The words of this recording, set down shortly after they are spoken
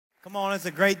Come on, it's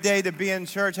a great day to be in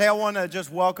church. Hey, I want to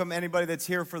just welcome anybody that's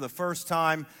here for the first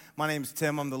time. My name's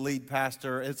Tim. I'm the lead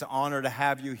pastor. It's an honor to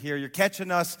have you here. You're catching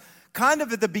us kind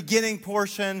of at the beginning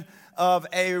portion of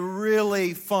a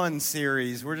really fun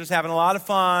series. We're just having a lot of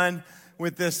fun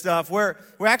with this stuff.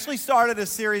 We actually started a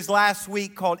series last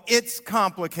week called It's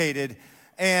Complicated.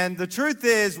 And the truth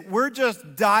is, we're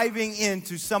just diving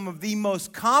into some of the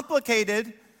most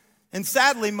complicated and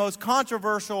sadly most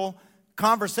controversial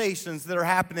conversations that are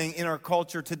happening in our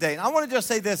culture today. And I want to just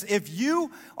say this. If you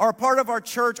are a part of our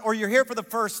church or you're here for the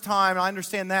first time, I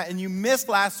understand that, and you missed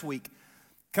last week,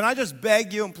 can I just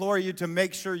beg you, implore you to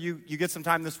make sure you get some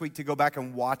time this week to go back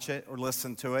and watch it or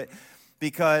listen to it,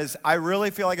 because I really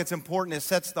feel like it's important. It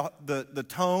sets the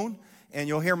tone, and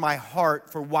you'll hear my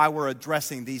heart for why we're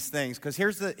addressing these things. Because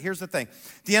here's the thing.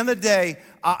 At the end of the day,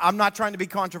 I'm not trying to be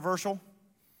controversial.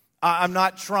 I'm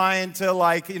not trying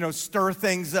to stir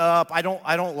things up. I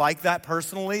don't like that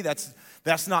personally.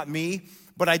 That's not me.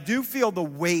 But I do feel the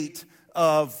weight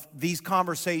of these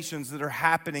conversations that are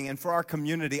happening, and for our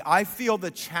community, I feel the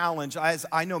challenge, as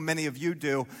I know many of you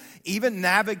do, even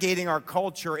navigating our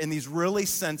culture in these really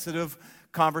sensitive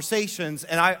conversations.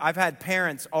 And I've had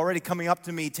parents already coming up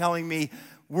to me telling me,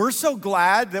 we're so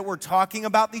glad that we're talking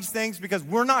about these things because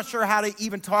we're not sure how to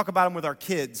even talk about them with our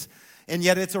kids. And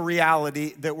yet it's a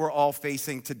reality that we're all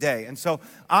facing today. And so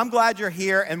I'm glad you're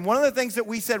here. And one of the things that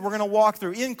we said we're going to walk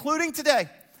through, including today,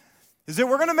 is that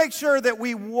we're going to make sure that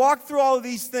we walk through all of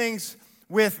these things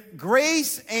with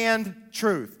grace and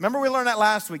truth. Remember we learned that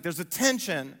last week. There's a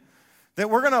tension that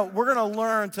we're going to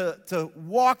learn to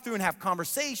walk through and have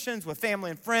conversations with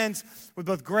family and friends with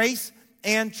both grace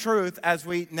and truth as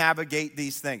we navigate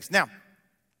these things. Now,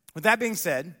 with that being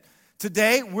said,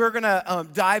 today, we're going to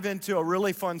dive into a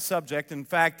really fun subject. In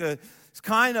fact, it's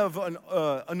kind of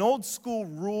an old school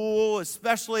rule,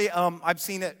 especially I've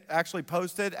seen it actually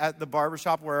posted at the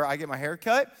barbershop where I get my hair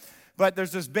cut. But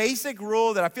there's this basic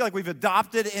rule that I feel like we've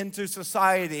adopted into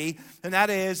society, and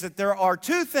that is that there are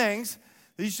two things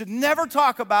that you should never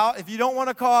talk about if you don't want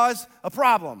to cause a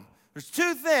problem. There's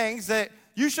two things that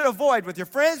you should avoid with your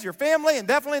friends, your family, and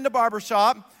definitely in the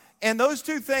barbershop. And those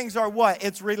two things are what?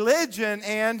 It's religion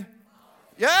and...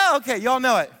 Yeah, okay, y'all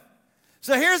know it.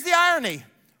 So here's the irony.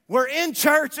 We're in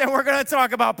church and we're going to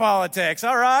talk about politics,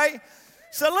 all right?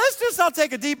 So I'll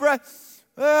take a deep breath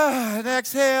and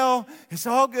exhale. It's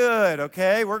all good,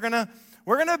 okay? We're going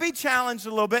to be challenged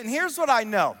a little bit. And here's what I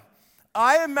know.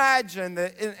 I imagine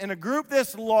that in a group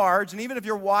this large, and even if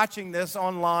you're watching this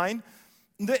online,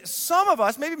 that some of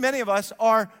us, maybe many of us,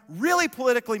 are really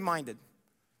politically minded.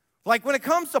 Like when it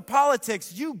comes to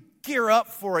politics, you gear up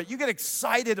for it. You get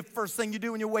excited. The first thing you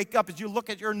do when you wake up is you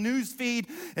look at your news feed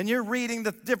and you're reading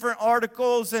the different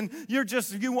articles, and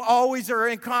you always are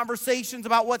in conversations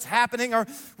about what's happening. Are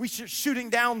we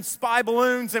shooting down spy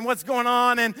balloons and what's going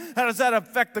on, and how does that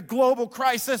affect the global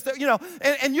crisis?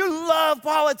 And you love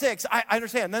politics. I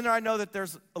understand. And then I know that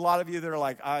there's a lot of you that are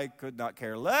like, I could not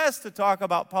care less to talk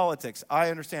about politics.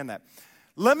 I understand that.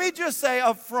 Let me just say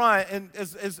up front, and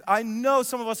as I know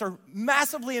some of us are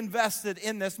massively invested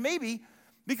in this, maybe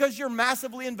because you're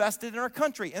massively invested in our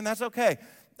country, and that's okay.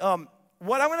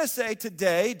 What I'm going to say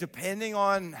today, depending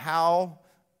on how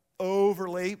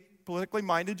overly politically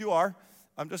minded you are,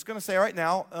 I'm just going to say right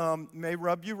now, may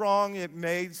rub you wrong, it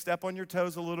may step on your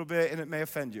toes a little bit, and it may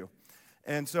offend you.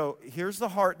 And so here's the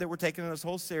heart that we're taking in this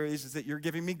whole series, is that you're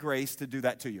giving me grace to do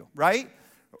that to you, right?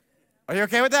 Are you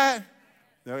okay with that?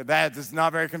 No, that is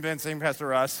not very convincing, Pastor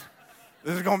Russ.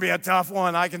 This is going to be a tough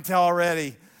one, I can tell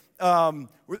already.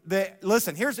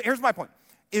 Listen, here's my point.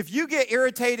 If you get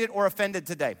irritated or offended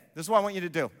today, this is what I want you to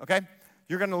do, okay?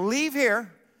 You're going to leave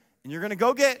here, and you're going to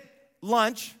go get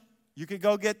lunch. You could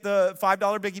go get the $5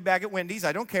 biggie bag at Wendy's.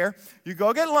 I don't care. You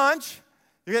go get lunch.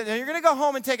 You're going to go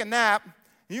home and take a nap.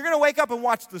 And you're going to wake up and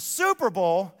watch the Super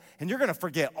Bowl, and you're going to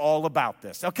forget all about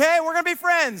this, okay? We're going to be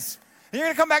friends. And you're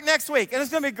going to come back next week, and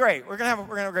it's going to be great. We're going to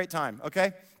have a great time,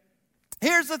 okay?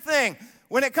 Here's the thing.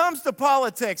 When it comes to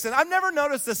politics, and I've never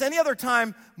noticed this any other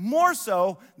time more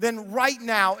so than right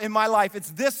now in my life,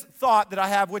 it's this thought that I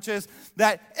have, which is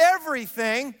that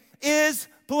everything is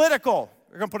political.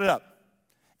 We're going to put it up.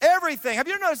 Everything. Have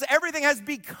you noticed that everything has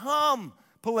become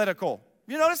political?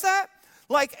 You notice that?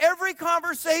 Like every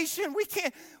conversation, we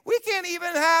can't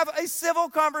even have a civil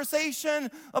conversation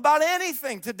about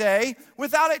anything today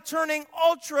without it turning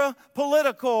ultra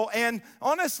political. And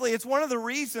honestly, it's one of the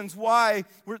reasons why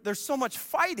there's so much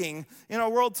fighting in our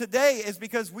world today, is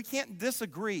because we can't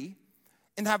disagree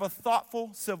and have a thoughtful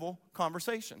civil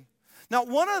conversation. Now,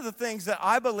 one of the things that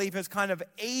I believe has kind of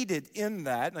aided in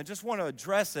that, and I just want to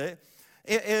address it,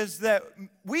 is that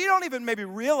we don't even maybe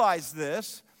realize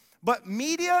this, But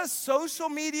media, social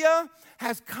media,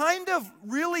 has kind of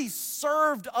really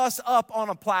served us up on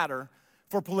a platter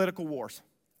for political wars.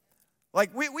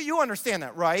 Like, you understand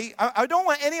that, right? I don't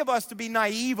want any of us to be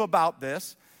naive about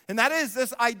this. And that is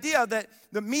this idea that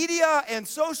the media and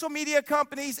social media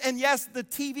companies, and yes, the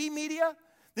TV media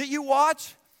that you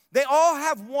watch, they all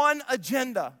have one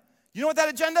agenda. You know what that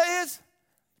agenda is?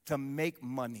 To make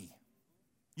money.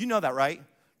 You know that, right?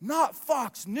 Not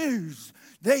Fox News.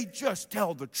 They just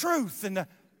tell the truth.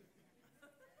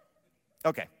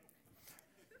 Okay.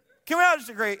 Can we all just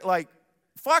agree, like,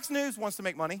 Fox News wants to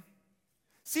make money.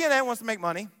 CNN wants to make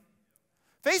money.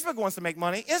 Facebook wants to make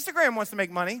money. Instagram wants to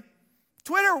make money.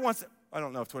 Twitter wants to, I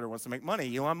don't know if Twitter wants to make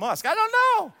money. Elon Musk, I don't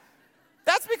know.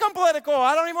 That's become political.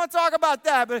 I don't even want to talk about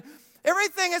that. But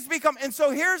everything has become, and so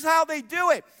here's how they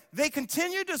do it. They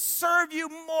continue to serve you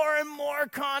more and more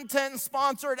content and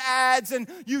sponsored ads, and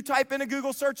you type in a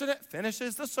Google search and it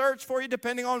finishes the search for you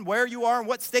depending on where you are and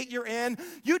what state you're in.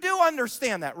 You do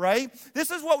understand that, right?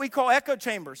 This is what we call echo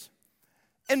chambers.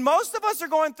 And most of us are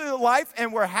going through life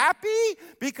and we're happy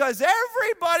because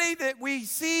everybody that we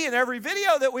see in every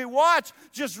video that we watch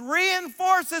just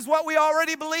reinforces what we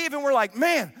already believe, and we're like,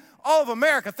 man, all of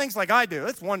America thinks like I do.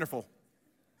 It's wonderful.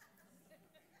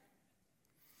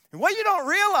 And what you don't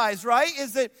realize, right,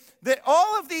 is that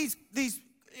all of these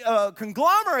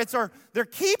conglomerates they're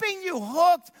keeping you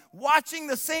hooked, watching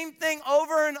the same thing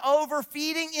over and over,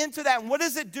 feeding into that. And what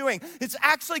is it doing? It's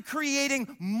actually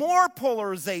creating more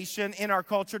polarization in our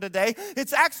culture today.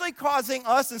 It's actually causing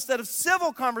us, instead of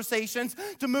civil conversations,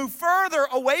 to move further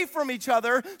away from each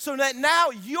other so that now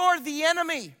you're the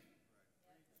enemy.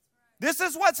 This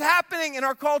is what's happening in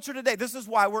our culture today. This is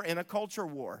why we're in a culture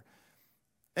war.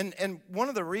 And one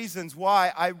of the reasons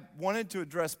why I wanted to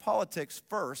address politics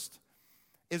first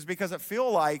is because I feel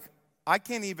like I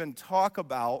can't even talk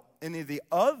about any of the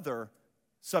other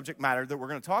subject matter that we're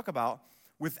going to talk about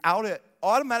without it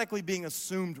automatically being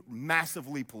assumed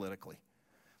massively politically.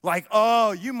 Like,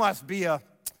 oh, you must vote,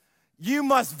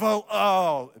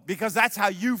 because that's how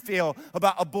you feel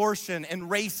about abortion and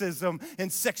racism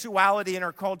and sexuality in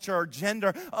our culture or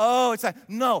gender. Oh, it's like,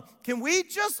 no. Can we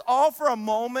just all for a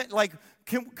moment, like,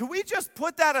 can we just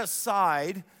put that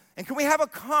aside, and can we have a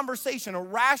conversation, a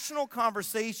rational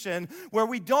conversation, where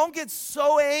we don't get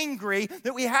so angry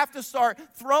that we have to start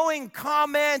throwing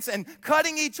comments and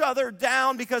cutting each other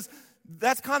down, because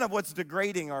that's kind of what's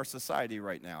degrading our society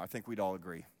right now. I think we'd all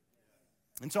agree.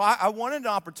 And so I wanted an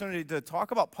opportunity to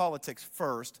talk about politics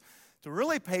first, to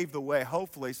really pave the way,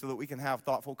 hopefully, so that we can have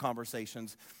thoughtful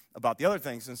conversations about the other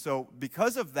things. And so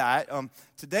because of that,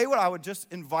 today what I would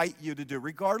just invite you to do,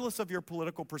 regardless of your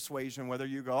political persuasion, whether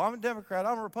you go, I'm a Democrat,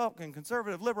 I'm a Republican,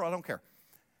 conservative, liberal, I don't care.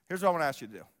 Here's what I want to ask you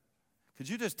to do. Could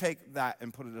you just take that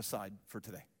and put it aside for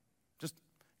today?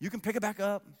 You can pick it back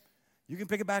up. You can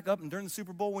pick it back up, and during the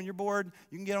Super Bowl when you're bored,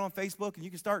 you can get on Facebook and you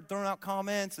can start throwing out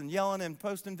comments and yelling and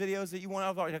posting videos that you want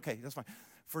out. Okay, that's fine.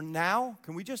 For now,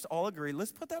 can we just all agree,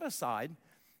 let's put that aside,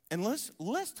 and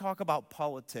let's talk about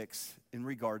politics in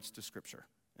regards to Scripture,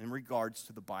 in regards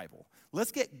to the Bible.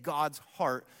 Let's get God's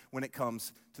heart when it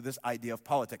comes to this idea of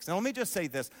politics. Now, let me just say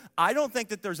this. I don't think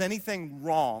that there's anything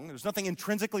wrong. There's nothing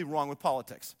intrinsically wrong with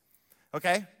politics,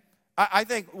 okay? I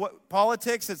think what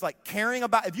politics is like caring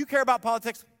about. If you care about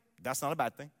politics, that's not a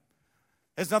bad thing.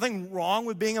 There's nothing wrong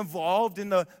with being involved in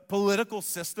the political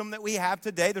system that we have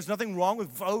today. There's nothing wrong with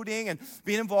voting and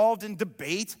being involved in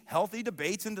debates, healthy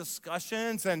debates and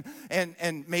discussions, and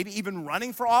maybe even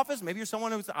running for office. Maybe you're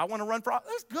someone who's, I want to run for office.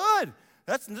 That's good.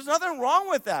 There's nothing wrong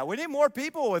with that. We need more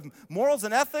people with morals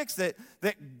and ethics that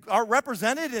are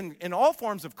represented in all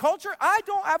forms of culture. I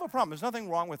don't have a problem. There's nothing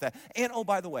wrong with that. And, oh,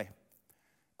 by the way,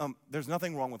 there's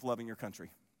nothing wrong with loving your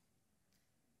country.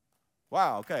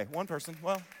 Wow, okay, one person.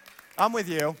 Well, I'm with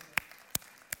you.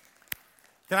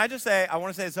 Can I just say, I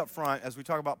want to say this up front as we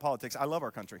talk about politics. I love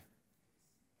our country.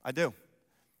 I do.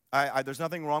 There's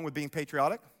nothing wrong with being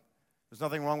patriotic. There's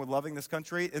nothing wrong with loving this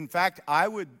country. In fact, I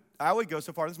would go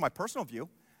so far, this is my personal view,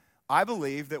 I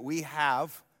believe that we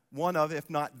have one of, if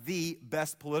not the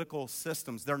best political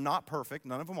systems. They're not perfect,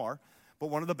 none of them are, but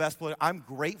one of the best. I'm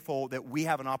grateful that we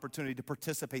have an opportunity to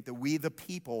participate, that we, the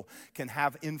people, can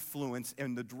have influence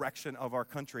in the direction of our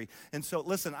country. And so,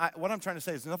 listen, what I'm trying to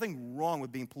say is there's nothing wrong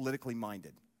with being politically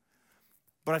minded.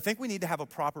 But I think we need to have a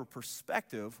proper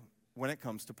perspective when it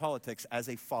comes to politics as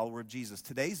a follower of Jesus.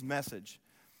 Today's message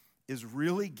is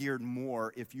really geared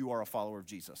more if you are a follower of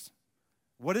Jesus.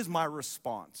 What is my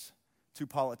response to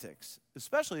politics,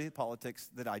 especially politics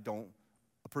that I don't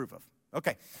approve of?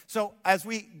 Okay, so as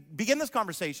we begin this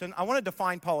conversation, I want to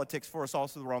define politics for us all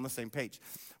so that we're on the same page.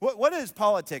 What is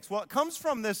politics? Well, it comes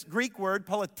from this Greek word,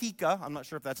 politika. I'm not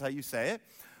sure if that's how you say it.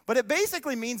 But it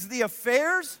basically means the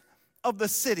affairs of the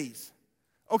cities.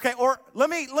 Okay, or let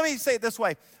me say it this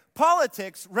way.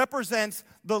 Politics represents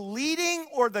the leading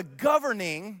or the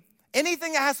governing,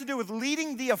 anything that has to do with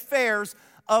leading the affairs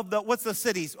of what's the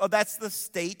cities? Oh, that's the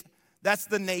state. That's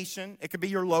the nation. It could be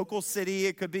your local city.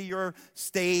 It could be your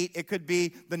state. It could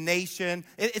be the nation.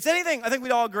 It's anything, I think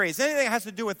we'd all agree. It's anything that has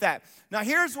to do with that. Now,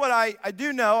 here's what I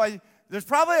do know. There's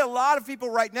probably a lot of people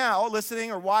right now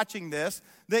listening or watching this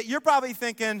that you're probably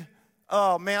thinking,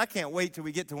 oh, man, I can't wait till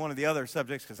we get to one of the other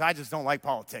subjects because I just don't like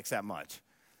politics that much.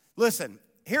 Listen,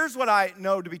 here's what I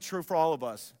know to be true for all of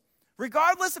us.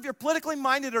 Regardless if you're politically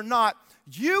minded or not,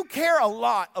 you care a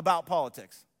lot about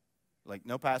politics. Like,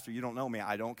 no, Pastor, you don't know me.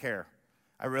 I don't care.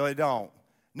 I really don't.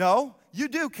 No, you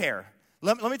do care.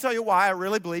 Let me tell you why I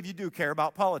really believe you do care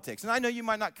about politics. And I know you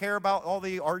might not care about all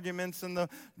the arguments and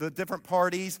the different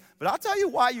parties, but I'll tell you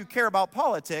why you care about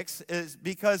politics is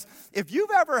because if you've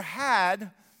ever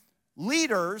had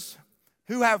leaders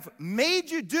who have made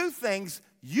you do things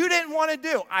you didn't want to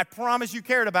do, I promise you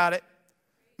cared about it.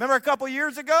 Remember a couple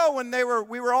years ago when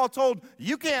we were all told,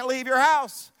 you can't leave your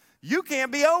house. You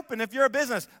can't be open if you're a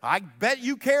business. I bet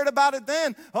you cared about it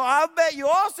then. Oh, I bet you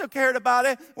also cared about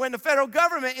it when the federal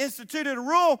government instituted a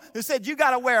rule that said you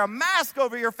got to wear a mask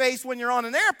over your face when you're on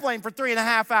an airplane for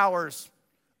 3.5 hours.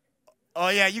 Oh,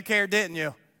 yeah, you cared, didn't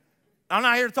you? I'm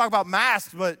not here to talk about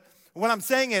masks, but what I'm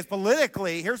saying is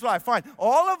politically, here's what I find.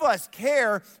 All of us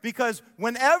care because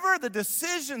whenever the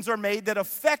decisions are made that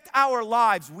affect our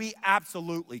lives, we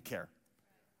absolutely care.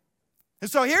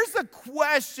 And so here's the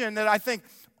question that I think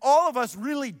all of us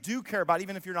really do care about,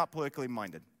 even if you're not politically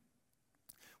minded.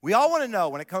 We all want to know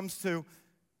when it comes to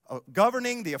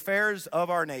governing the affairs of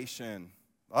our nation,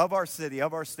 of our city,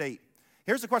 of our state.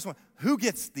 Here's the question. Who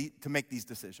gets to make these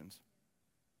decisions?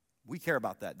 We care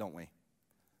about that, don't we?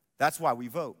 That's why we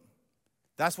vote.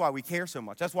 That's why we care so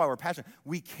much. That's why we're passionate.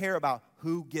 We care about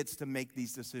who gets to make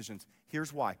these decisions.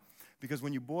 Here's why. Because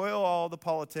when you boil all the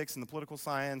politics and the political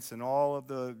science and all of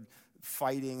the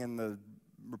fighting and the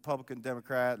Republican,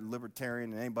 Democrat,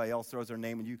 Libertarian, and anybody else throws their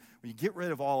name, and when you get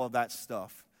rid of all of that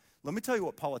stuff, let me tell you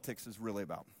what politics is really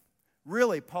about.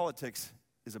 Really, politics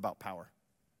is about power.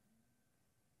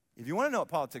 If you want to know what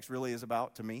politics really is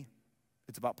about, to me,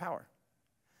 it's about power.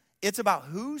 It's about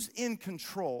who's in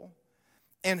control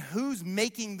and who's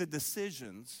making the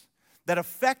decisions that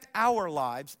affect our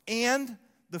lives and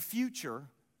the future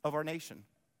of our nation.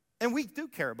 And we do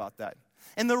care about that.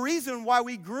 And the reason why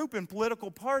we group in political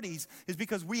parties is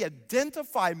because we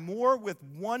identify more with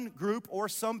one group or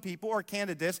some people or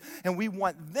candidates, and we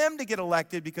want them to get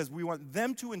elected because we want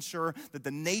them to ensure that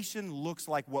the nation looks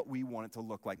like what we want it to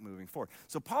look like moving forward.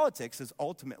 So politics is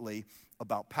ultimately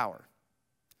about power.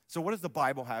 So what does the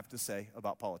Bible have to say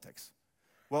about politics?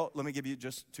 Well, let me give you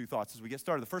just two thoughts as we get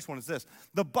started. The first one is this.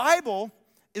 The Bible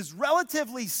is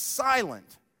relatively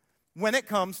silent when it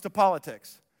comes to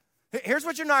politics. Here's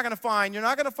what you're not going to find. You're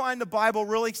not going to find the Bible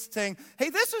really saying, hey,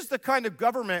 this is the kind of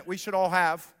government we should all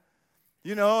have.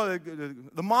 You know,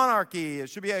 the monarchy, it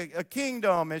should be a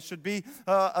kingdom, it should be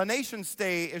a nation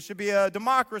state, it should be a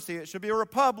democracy, it should be a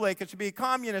republic, it should be a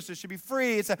communist, it should be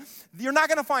free. You're not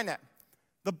going to find that.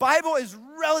 The Bible is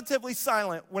relatively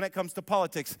silent when it comes to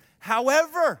politics.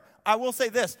 However, I will say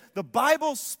this, the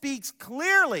Bible speaks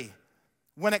clearly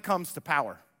when it comes to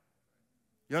power.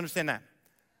 You understand that?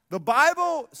 The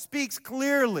Bible speaks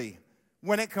clearly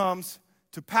when it comes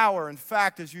to power. In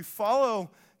fact, as you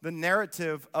follow the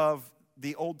narrative of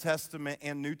the Old Testament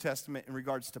and New Testament in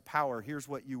regards to power, here's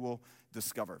what you will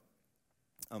discover.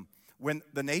 When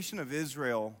the nation of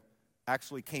Israel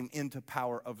actually came into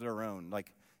power of their own,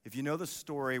 like if you know the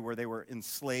story where they were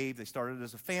enslaved, they started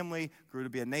as a family, grew to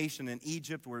be a nation in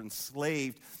Egypt, were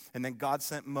enslaved, and then God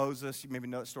sent Moses, you maybe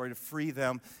know that story, to free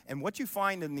them. And what you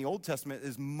find in the Old Testament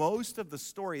is most of the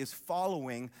story is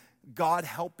following God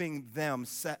helping them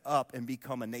set up and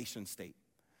become a nation state.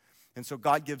 And so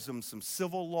God gives them some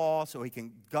civil law so he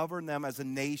can govern them as a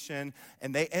nation.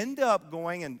 And they end up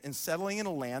going and settling in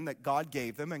a land that God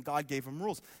gave them, and God gave them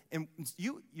rules. And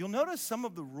you'll notice some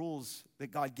of the rules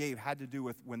that God gave had to do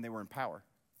with when they were in power.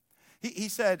 He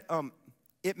said,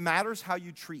 it matters how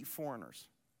you treat foreigners.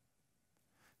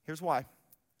 Here's why.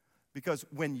 Because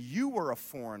when you were a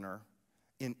foreigner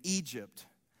in Egypt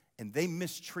and they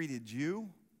mistreated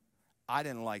you, I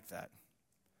didn't like that.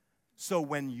 So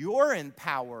when you're in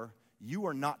power, you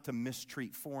are not to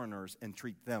mistreat foreigners and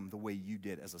treat them the way you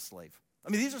did as a slave. I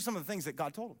mean, these are some of the things that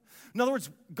God told him. In other words,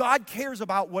 God cares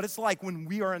about what it's like when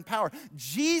we are in power.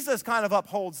 Jesus kind of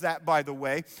upholds that, by the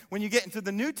way. When you get into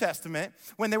the New Testament,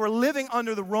 when they were living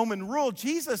under the Roman rule,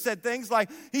 Jesus said things like,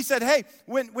 he said, hey,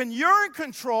 when you're in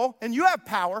control and you have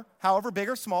power, however big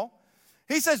or small,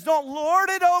 he says, don't lord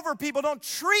it over people. Don't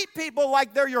treat people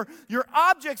like they're your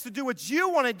objects to do what you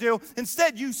want to do.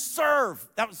 Instead, you serve.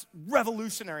 That was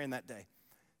revolutionary in that day.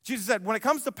 Jesus said, when it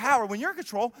comes to power, when you're in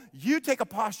control, you take a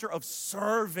posture of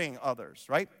serving others,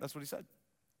 right? That's what he said.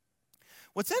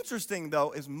 What's interesting,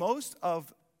 though, is most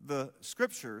of the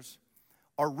scriptures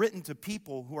are written to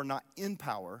people who are not in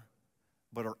power,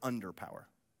 but are under power.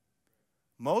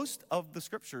 Most of the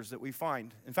scriptures that we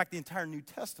find, in fact, the entire New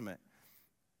Testament,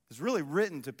 is really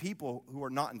written to people who are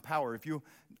not in power. If you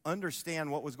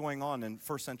understand what was going on in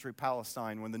first century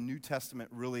Palestine when the New Testament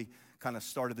really kind of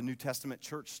started, the New Testament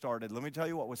church started, let me tell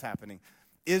you what was happening.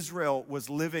 Israel was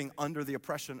living under the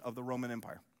oppression of the Roman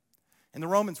Empire. And the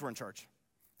Romans were in charge.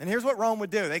 And here's what Rome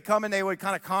would do. They'd come and they would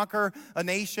kind of conquer a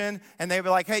nation, and they'd be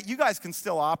like, hey, you guys can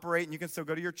still operate, and you can still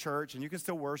go to your church, and you can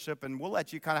still worship, and we'll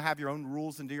let you kind of have your own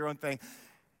rules and do your own thing.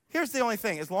 Here's the only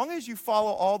thing. As long as you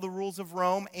follow all the rules of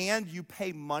Rome and you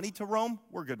pay money to Rome,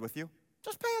 we're good with you.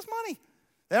 Just pay us money.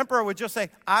 The emperor would just say,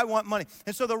 I want money.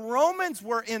 And so the Romans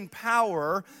were in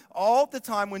power all the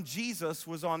time when Jesus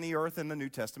was on the earth in the New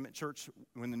Testament church,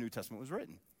 when the New Testament was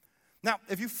written. Now,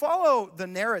 if you follow the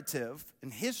narrative in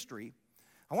history,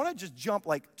 I want to just jump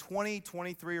like 20,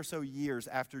 23 or so years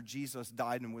after Jesus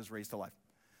died and was raised to life.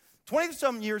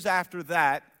 20-some years after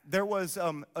that, there was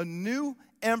a new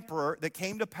emperor that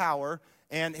came to power,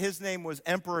 and his name was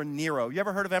Emperor Nero. You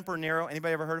ever heard of Emperor Nero?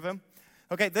 Anybody ever heard of him?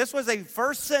 Okay, this was a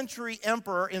first century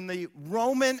emperor in the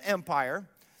Roman Empire.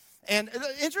 And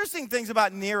interesting things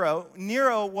about Nero,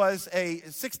 Nero was a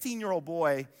 16-year-old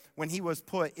boy when he was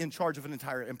put in charge of an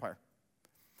entire empire.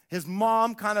 His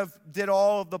mom kind of did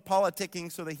all of the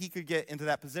politicking so that he could get into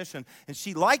that position, and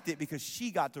she liked it because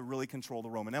she got to really control the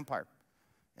Roman Empire.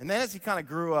 And then as he kind of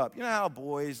grew up, you know how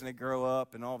boys, and they grow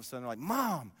up, and all of a sudden they're like,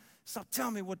 Mom, stop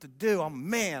telling me what to do. I'm a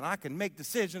man. I can make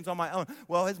decisions on my own.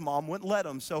 Well, his mom wouldn't let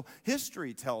him. So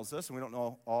history tells us, and we don't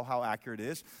know all how accurate it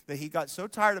is, that he got so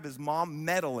tired of his mom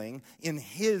meddling in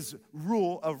his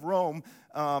rule of Rome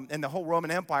and the whole Roman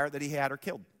Empire that he had her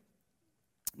killed.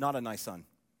 Not a nice son.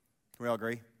 Can we all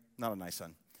agree? Not a nice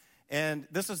son. And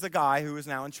this is the guy who is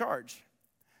now in charge.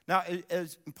 Now,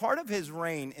 as part of his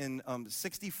reign in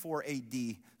 64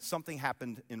 AD, something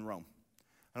happened in Rome.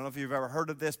 I don't know if you've ever heard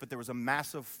of this, but there was a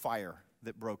massive fire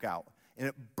that broke out, and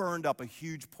it burned up a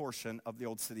huge portion of the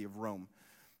old city of Rome.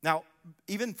 Now,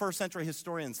 even first century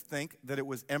historians think that it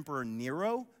was Emperor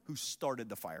Nero who started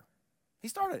the fire. He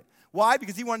started it. Why?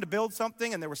 Because he wanted to build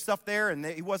something, and there was stuff there, and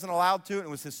he wasn't allowed to, and it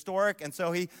was historic, and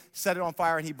so he set it on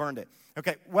fire, and he burned it.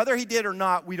 Okay, whether he did or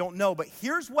not, we don't know, but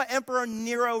here's what Emperor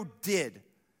Nero did.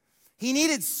 He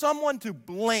needed someone to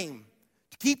blame,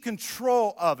 to keep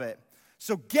control of it.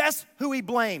 So guess who he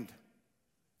blamed?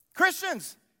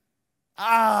 Christians.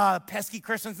 Pesky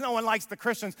Christians. No one likes the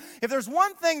Christians. If there's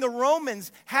one thing the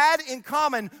Romans had in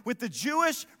common with the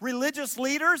Jewish religious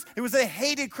leaders, it was they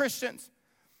hated Christians.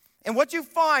 And what you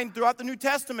find throughout the New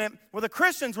Testament were the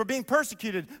Christians were being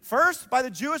persecuted, first by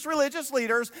the Jewish religious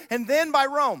leaders and then by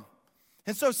Rome.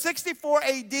 And so 64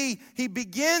 AD, he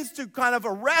begins to kind of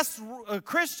arrest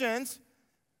Christians.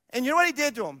 And you know what he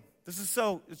did to them?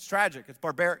 It's tragic, it's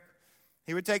barbaric.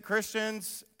 He would take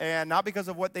Christians, and not because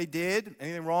of what they did,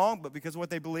 anything wrong, but because of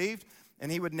what they believed,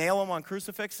 and he would nail them on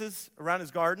crucifixes around his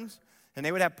gardens, and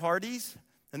they would have parties.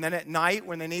 And then at night,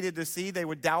 when they needed to see, they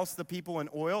would douse the people in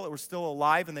oil that were still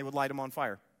alive, and they would light them on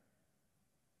fire.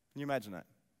 Can you imagine that?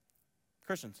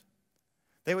 Christians.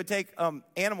 They would take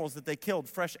animals that they killed,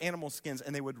 fresh animal skins,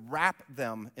 and they would wrap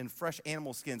them in fresh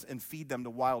animal skins and feed them to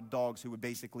wild dogs who would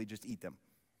basically just eat them.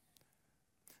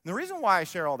 And the reason why I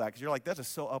share all that, because you're like, that is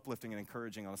so uplifting and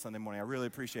encouraging on a Sunday morning. I really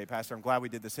appreciate it, Pastor. I'm glad we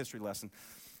did this history lesson.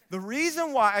 The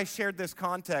reason why I shared this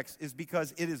context is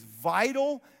because it is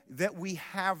vital that we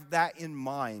have that in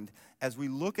mind as we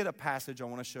look at a passage I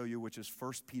want to show you, which is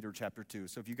 1 Peter chapter 2.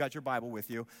 So if you got your Bible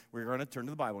with you, we're going to turn to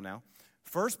the Bible now.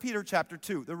 1 Peter chapter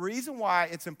 2. The reason why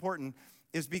it's important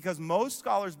is because most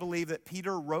scholars believe that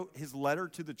Peter wrote his letter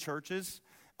to the churches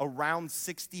around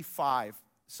 65,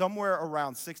 somewhere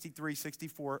around 63,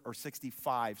 64, or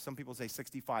 65. Some people say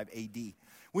 65 AD,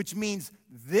 which means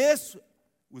this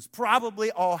was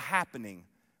probably all happening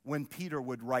when Peter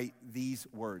would write these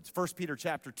words. 1 Peter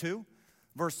chapter 2,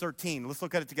 verse 13. Let's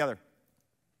look at it together.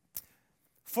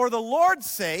 For the Lord's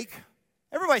sake,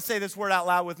 everybody say this word out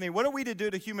loud with me. What are we to do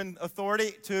to human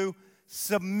authority? To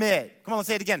submit. Come on, let's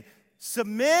say it again.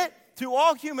 Submit to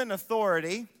all human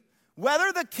authority,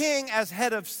 whether the king as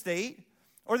head of state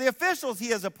or the officials he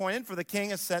has appointed, for the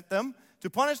king has sent them to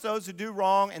punish those who do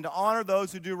wrong and to honor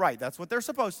those who do right. That's what they're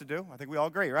supposed to do. I think we all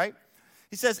agree, right?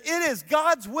 He says, it is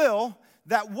God's will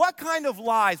that what kind of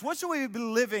lives, what should we be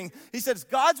living? He says,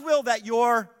 God's will that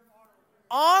your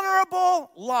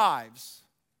honorable lives,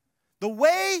 the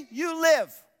way you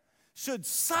live, should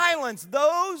silence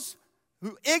those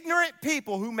ignorant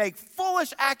people who make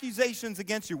foolish accusations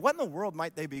against you. What in the world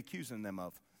might they be accusing them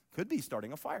of? Could be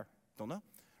starting a fire. Don't know,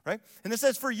 right? And it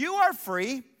says, for you are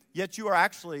free, yet you are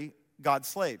actually God's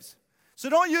slaves. So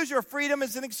don't use your freedom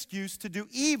as an excuse to do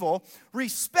evil.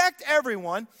 Respect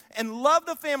everyone and love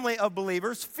the family of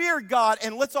believers. Fear God,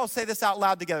 and let's all say this out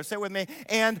loud together. Say it with me.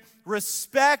 And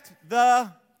respect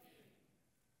the...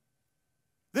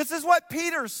 This is what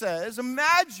Peter says.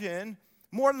 Imagine,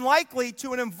 more than likely,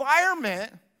 to an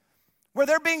environment where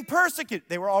they're being persecuted.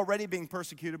 They were already being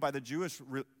persecuted by the Jewish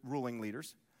ruling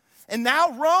leaders. And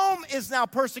now Rome is now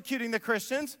persecuting the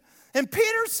Christians. And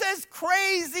Peter says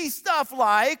crazy stuff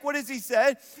like, what does he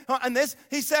say on this?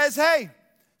 He says, hey,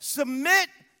 submit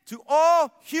to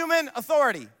all human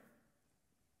authority.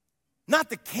 Not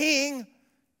the king,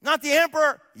 not the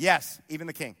emperor. Yes, even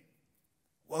the king.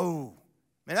 Whoa,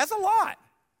 man, that's a lot.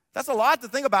 That's a lot to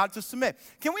think about, to submit.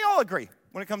 Can we all agree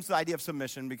when it comes to the idea of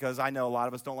submission? Because I know a lot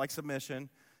of us don't like submission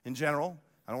in general.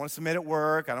 I don't want to submit at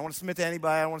work. I don't want to submit to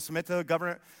anybody. I don't want to submit to the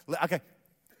government. Okay,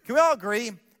 can we all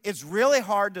agree? It's really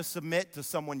hard to submit to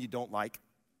someone you don't like.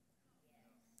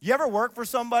 You ever work for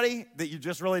somebody that you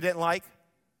just really didn't like?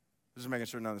 Just making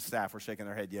sure none of the staff were shaking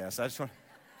their head yes. I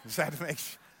just had to make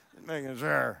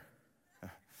sure.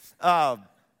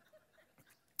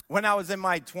 When I was in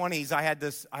my 20s, I had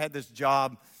this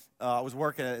job. I was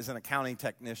working as an accounting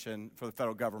technician for the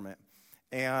federal government.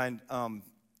 And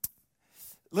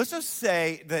let's just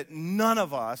say that none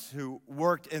of us who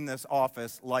worked in this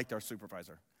office liked our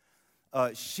supervisor.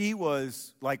 She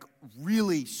was, like,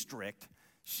 really strict.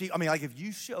 Like, if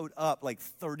you showed up, like,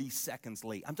 30 seconds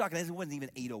late, I'm talking, it wasn't even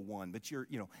 8:01, but you're,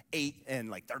 8 and,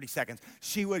 like, 30 seconds,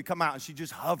 she would come out and she'd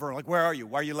just hover, like, where are you?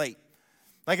 Why are you late?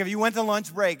 Like, if you went to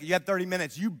lunch break, you had 30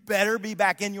 minutes, you better be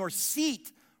back in your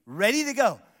seat, ready to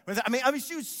go.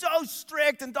 She was so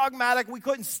strict and dogmatic, we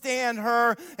couldn't stand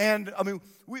her. And,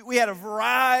 we had a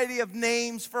variety of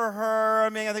names for her.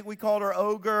 I think we called her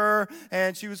Ogre,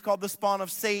 and she was called the spawn of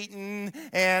Satan,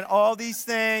 and all these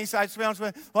things.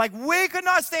 We could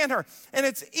not stand her. And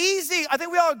it's easy, I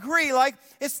think we all agree,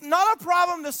 it's not a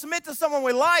problem to submit to someone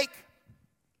we like.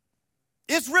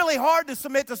 It's really hard to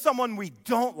submit to someone we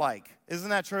don't like.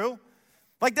 Isn't that true?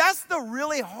 That's the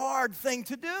really hard thing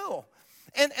to do.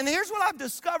 And here's what I've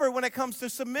discovered when it comes to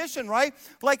submission, right?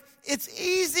 It's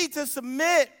easy to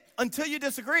submit until you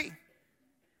disagree.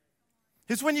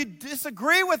 It's when you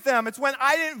disagree with them. It's when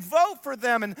I didn't vote for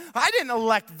them and I didn't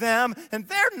elect them and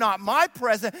they're not my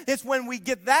president. It's when we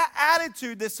get that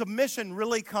attitude that submission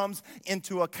really comes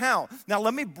into account. Now,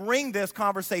 let me bring this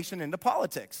conversation into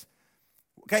politics.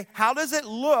 Okay, how does it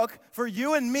look for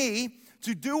you and me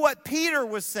to do what Peter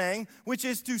was saying, which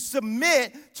is to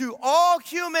submit to all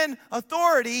human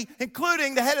authority,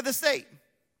 including the head of the state?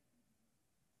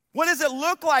 What does it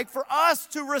look like for us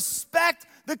to respect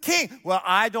the king? Well,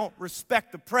 I don't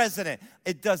respect the president.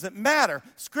 It doesn't matter.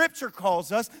 Scripture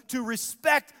calls us to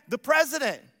respect the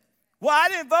president. Well, I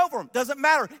didn't vote for him. Doesn't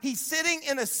matter. He's sitting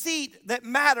in a seat that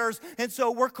matters, and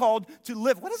so we're called to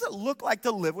live. What does it look like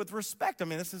to live with respect?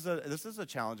 This is a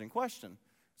challenging question.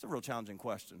 It's a real challenging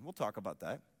question. We'll talk about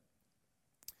that.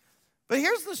 But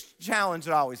here's the challenge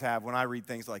that I always have when I read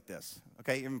things like this,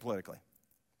 okay, even politically.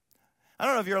 I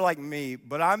don't know if you're like me,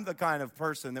 but I'm the kind of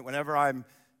person that whenever I'm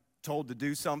told to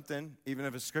do something, even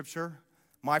if it's scripture,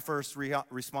 my first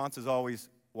response is always,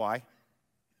 why?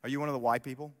 Are you one of the why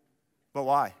people? But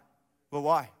why? But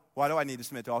why? Why do I need to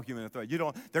submit to all human authority?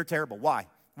 They're terrible. Why?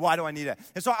 Why do I need that?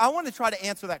 And so I want to try to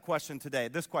answer that question today,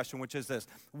 this question, which is this.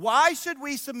 Why should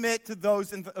we submit to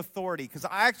those in authority? Because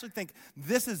I actually think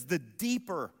this is the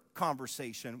deeper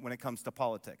conversation when it comes to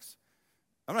politics.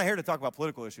 I'm not here to talk about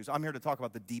political issues. I'm here to talk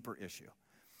about the deeper issue.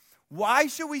 Why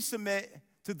should we submit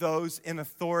to those in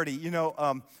authority?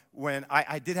 When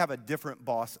I did have a different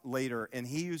boss later, and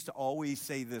he used to always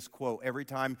say this quote every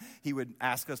time he would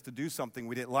ask us to do something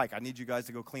we didn't like. I need you guys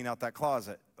to go clean out that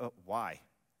closet. Why?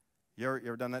 You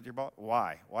ever done that to your boss?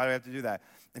 Why? Why do I have to do that?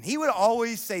 And he would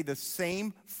always say the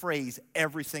same phrase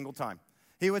every single time.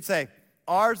 He would say,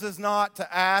 ours is not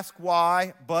to ask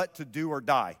why, but to do or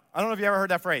die. I don't know if you ever heard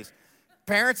that phrase.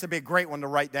 Parents, it'd be a great one to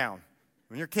write down.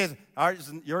 When your kids,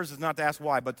 yours is not to ask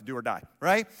why, but to do or die,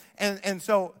 right? And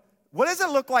so what does it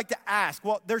look like to ask?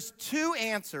 Well, there's two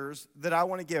answers that I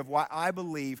want to give why I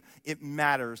believe it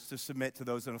matters to submit to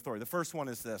those in authority. The first one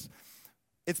is this.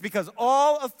 It's because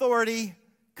all authority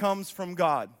comes from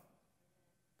God.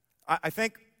 I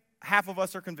think half of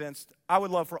us are convinced. I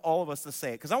would love for all of us to say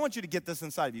it, because I want you to get this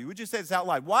inside of you. Would you say this out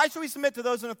loud? Why should we submit to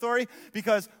those in authority?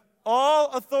 Because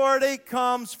all authority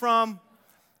comes from.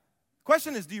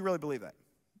 Question is, do you really believe that?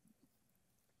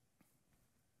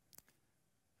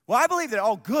 Well, I believe that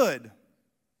all good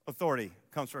authority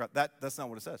comes from God. That's not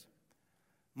what it says.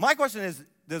 My question is,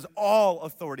 does all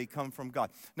authority come from God?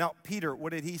 Now, Peter,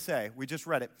 what did he say? We just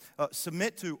read it.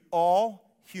 Submit to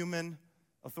all human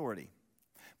authority.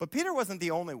 But Peter wasn't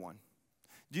the only one.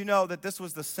 Do you know that this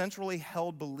was the centrally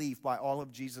held belief by all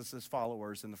of Jesus'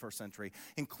 followers in the first century,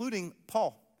 including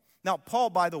Paul? Now, Paul,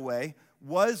 by the way,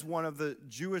 was one of the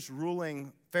Jewish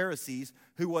ruling Pharisees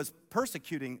who was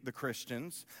persecuting the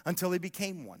Christians until he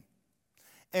became one.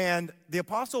 And the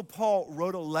Apostle Paul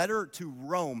wrote a letter to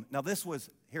Rome. Now, this was,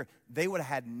 here, they would have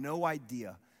had no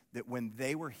idea that when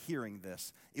they were hearing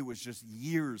this, it was just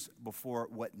years before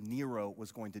what Nero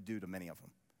was going to do to many of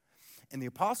them. And the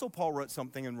Apostle Paul wrote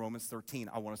something in Romans 13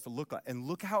 I want us to look at. And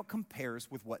look how it compares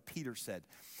with what Peter said.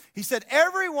 He said,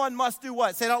 everyone must do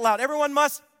what? Say it out loud. Everyone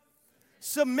must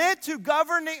submit to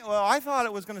governing. Well, I thought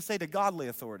it was going to say to godly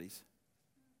authorities.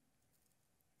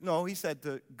 No, he said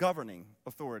to governing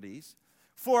authorities.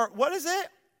 For what is it?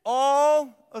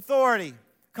 All authority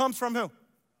comes from who?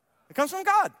 It comes from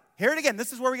God. Hear it again.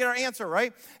 This is where we get our answer,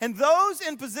 right? And those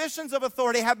in positions of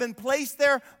authority have been placed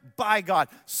there by God.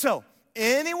 So,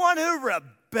 anyone who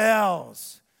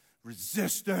rebels,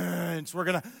 resistance,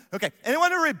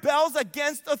 anyone who rebels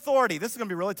against authority, this is going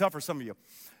to be really tough for some of you,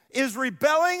 is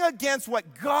rebelling against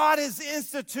what God has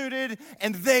instituted,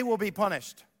 and they will be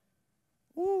punished.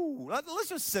 Ooh, let's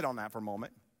just sit on that for a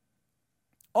moment.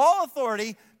 All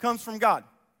authority comes from God.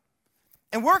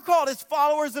 And we're called as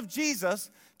followers of Jesus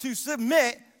to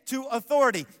submit to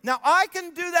authority. Now, I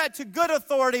can do that to good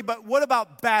authority, but what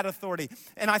about bad authority?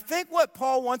 And I think what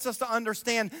Paul wants us to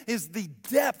understand is the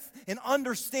depth and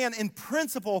understand in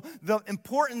principle the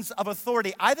importance of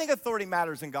authority. I think authority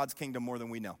matters in God's kingdom more than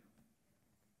we know.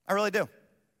 I really do.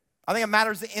 I think it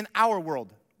matters in our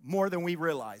world more than we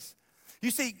realize. You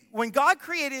see, when God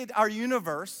created our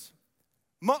universe,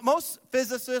 most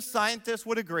physicists, scientists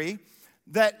would agree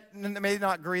that, and they may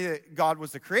not agree that God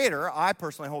was the creator. I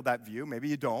personally hold that view. Maybe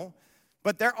you don't.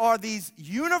 But there are these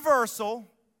universal,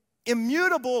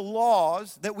 immutable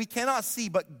laws that we cannot see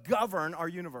but govern our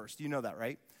universe. Do you know that,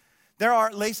 right? There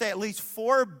are, they say, at least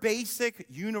 4 basic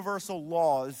universal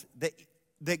laws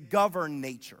that govern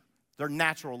nature. They're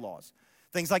natural laws.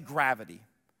 Things like gravity,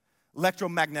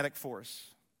 electromagnetic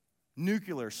force,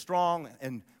 nuclear, strong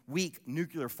and weak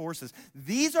nuclear forces.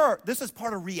 This is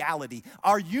part of reality.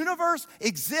 Our universe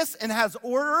exists and has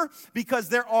order because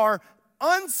there are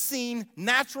unseen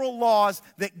natural laws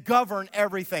that govern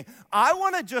everything. I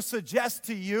want to just suggest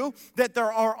to you that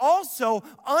there are also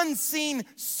unseen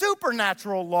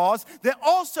supernatural laws that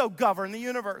also govern the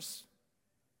universe.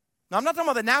 Now, I'm not talking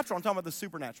about the natural, I'm talking about the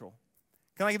supernatural.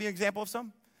 Can I give you an example of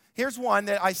some? Here's one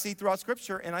that I see throughout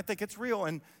Scripture, and I think it's real.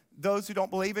 And those who don't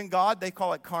believe in God, they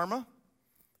call it karma.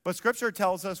 But Scripture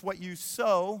tells us what you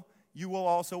sow, you will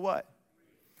also what?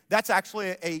 That's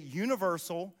actually a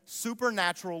universal,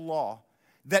 supernatural law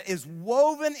that is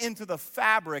woven into the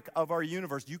fabric of our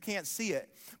universe. You can't see it,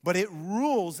 but it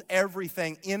rules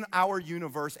everything in our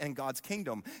universe and God's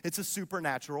kingdom. It's a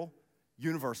supernatural,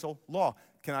 universal law.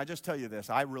 Can I just tell you this?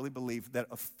 I really believe that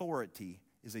authority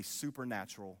is a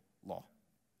supernatural law.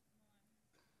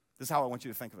 This is how I want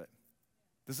you to think of it.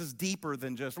 This is deeper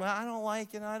than just, well, I don't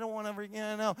like it, I don't want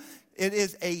to, no. It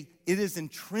is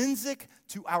intrinsic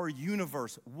to our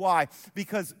universe. Why?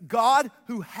 Because God,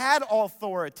 who had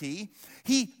authority,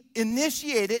 He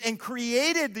initiated and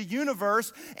created the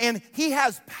universe, and He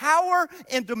has power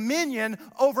and dominion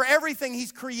over everything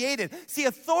He's created. See,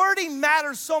 authority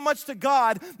matters so much to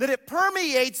God that it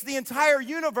permeates the entire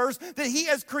universe that He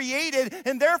has created,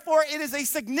 and therefore it is a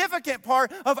significant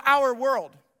part of our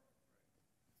world.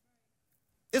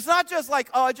 It's not just like,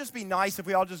 oh, it'd just be nice if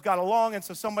we all just got along and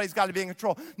so somebody's got to be in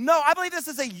control. No, I believe this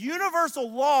is a universal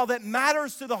law that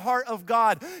matters to the heart of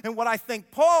God. And what I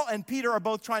think Paul and Peter are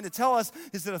both trying to tell us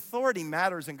is that authority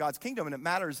matters in God's kingdom and it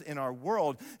matters in our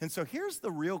world. And so here's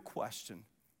the real question.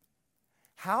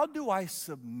 How do I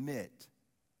submit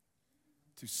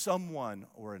to someone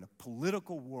or in a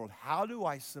political world? How do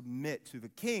I submit to the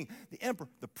king, the emperor,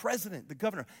 the president, the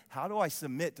governor? How do I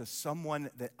submit to someone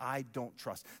that I don't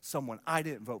trust, someone I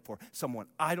didn't vote for, someone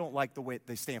I don't like the way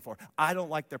they stand for, I don't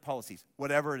like their policies,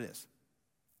 whatever it is?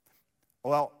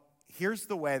 Well, here's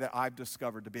the way that I've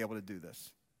discovered to be able to do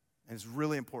this. And it's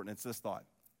really important. It's this thought.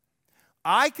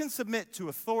 I can submit to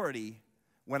authority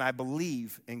when I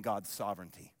believe in God's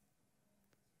sovereignty.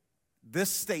 This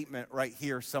statement right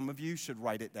here, some of you should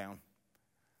write it down.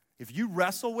 If you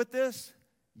wrestle with this,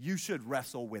 you should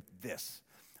wrestle with this.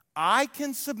 I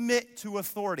can submit to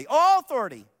authority, all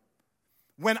authority,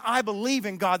 when I believe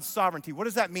in God's sovereignty. What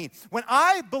does that mean? When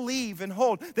I believe and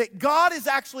hold that God is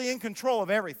actually in control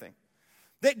of everything,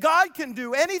 that God can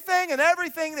do anything and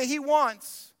everything that He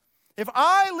wants. If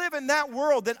I live in that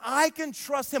world, then I can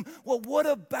trust Him. Well, what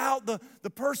about the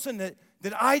person that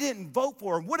I didn't vote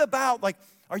for? What about,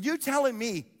 are you telling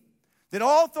me that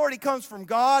all authority comes from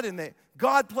God and that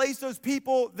God placed those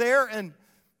people there? And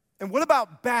what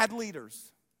about bad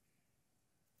leaders?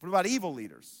 What about evil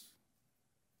leaders?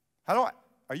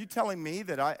 Are you telling me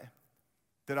that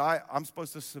I'm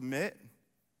supposed to submit?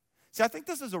 See, I think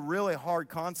this is a really hard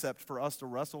concept for us to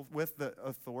wrestle with, the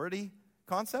authority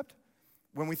concept,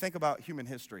 when we think about human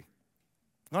history.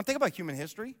 When I think about human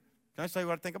history, can I tell you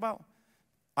what I think about?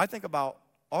 I think about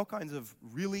all kinds of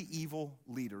really evil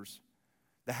leaders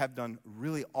that have done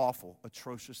really awful,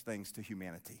 atrocious things to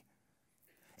humanity.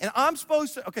 And I'm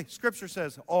supposed to, Scripture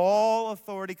says all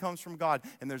authority comes from God,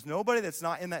 and there's nobody that's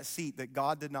not in that seat that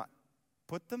God did not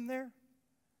put them there.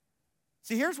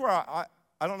 See, here's where I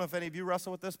don't know if any of you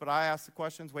wrestle with this, but I ask the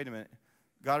questions. Wait a minute,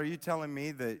 God, are you telling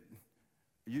me that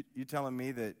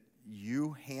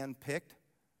you handpicked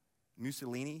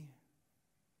Mussolini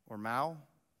or Mao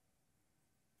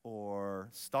or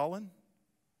Stalin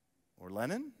or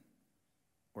Lenin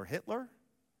or Hitler?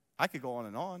 I could go on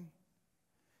and on.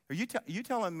 Are you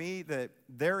telling me that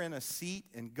they're in a seat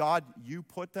and God, you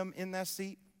put them in that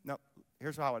seat? No,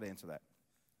 here's how I would answer that.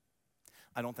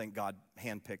 I don't think God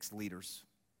handpicks leaders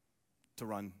to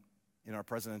run in our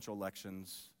presidential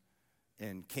elections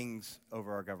and kings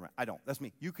over our government. I don't. That's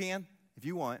me. You can, if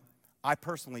you want. I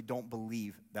personally don't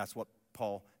believe that's what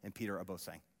Paul and Peter are both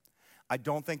saying. I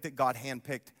don't think that God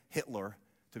handpicked Hitler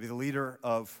to be the leader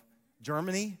of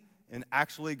Germany and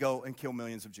actually go and kill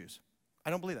millions of Jews. I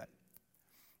don't believe that.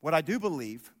 What I do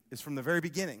believe is from the very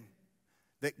beginning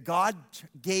that God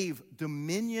gave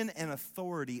dominion and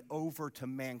authority over to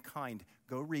mankind.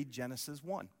 Go read Genesis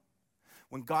 1.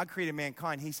 When God created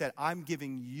mankind, He said, I'm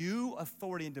giving you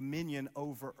authority and dominion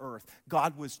over earth.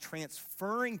 God was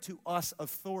transferring to us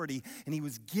authority, and He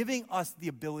was giving us the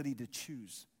ability to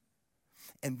choose.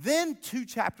 And then 2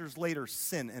 chapters later,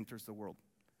 sin enters the world.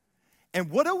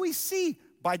 And what do we see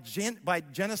by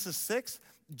Genesis 6?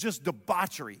 Just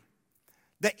debauchery.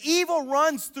 The evil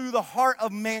runs through the heart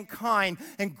of mankind,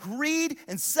 and greed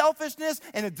and selfishness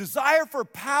and a desire for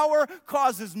power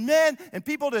causes men and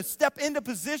people to step into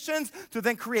positions to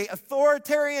then create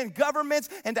authoritarian governments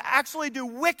and to actually do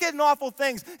wicked and awful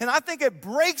things. And I think it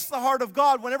breaks the heart of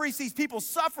God whenever He sees people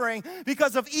suffering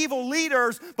because of evil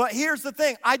leaders. But here's the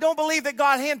thing, I don't believe that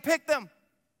God handpicked them.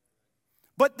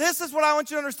 But this is what I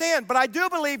want you to understand. But I do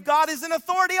believe God is in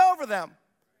authority over them.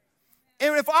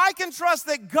 And if I can trust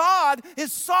that God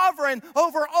is sovereign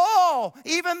over all,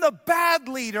 even the bad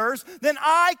leaders, then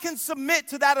I can submit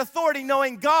to that authority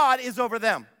knowing God is over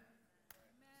them.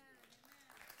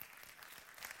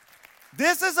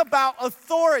 This is about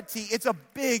authority. It's a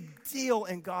big deal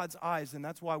in God's eyes, and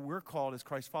that's why we're called as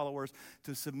Christ followers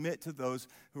to submit to those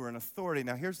who are in authority.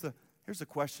 Now, here's the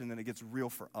question, and it gets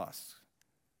real for us.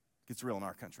 It gets real in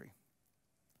our country.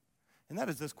 And that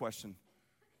is this question.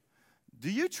 Do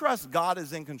you trust God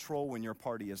is in control when your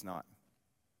party is not?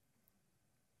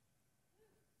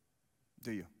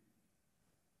 Do you?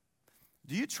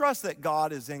 Do you trust that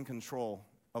God is in control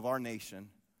of our nation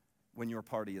when your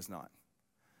party is not?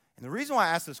 And the reason why I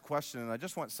ask this question, and I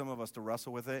just want some of us to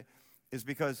wrestle with it, is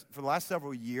because for the last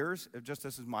several years, just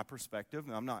this is my perspective,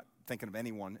 and I'm not thinking of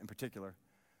anyone in particular,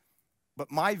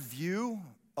 but my view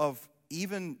of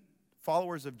even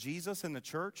followers of Jesus in the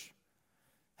church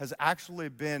has actually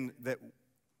been that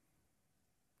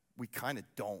we kind of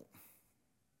don't.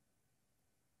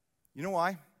 You know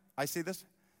why I see this?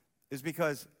 Is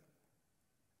because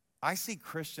I see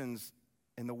Christians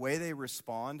in the way they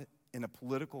respond in a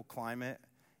political climate,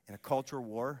 in a culture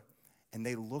war, and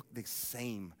they look the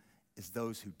same as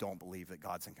those who don't believe that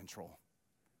God's in control.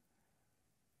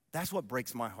 That's what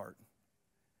breaks my heart,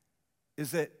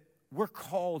 is that we're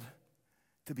called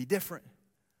to be different,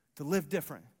 to live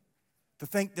different, to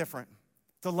think different,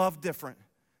 to love different,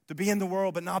 to be in the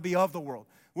world but not be of the world.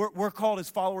 We're called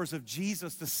as followers of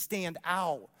Jesus to stand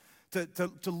out,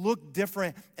 to look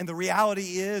different. And the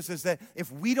reality is that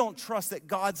if we don't trust that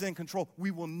God's in control,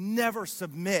 we will never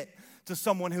submit to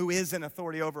someone who is in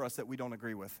authority over us that we don't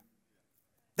agree with.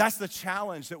 That's the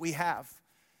challenge that we have.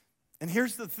 And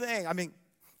here's the thing. I mean,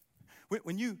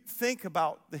 when you think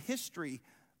about the history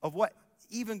of what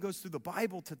even goes through the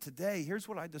Bible to today, here's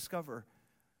what I discover,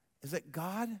 is that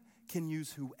God can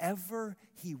use whoever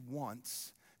he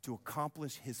wants to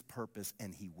accomplish his purpose,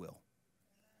 and he will.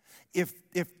 If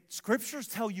scriptures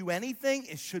tell you anything,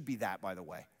 it should be that, by the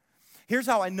way. Here's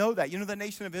how I know that. You know the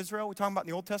nation of Israel we're talking about in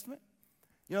the Old Testament?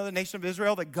 You know the nation of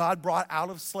Israel that God brought out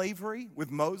of slavery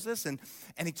with Moses, and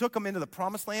he took them into the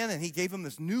promised land, and he gave them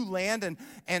this new land,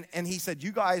 and he said,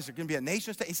 you guys are going to be a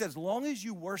nation state. He said, as long as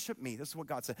you worship me, this is what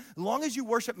God said, as long as you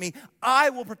worship me, I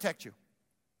will protect you.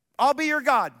 I'll be your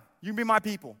God. You can be my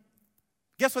people.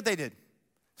 Guess what they did?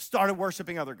 Started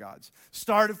worshiping other gods.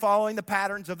 Started following the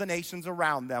patterns of the nations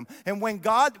around them. And when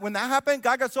that happened,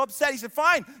 God got so upset, he said,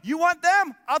 fine, you want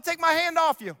them? I'll take my hand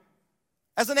off you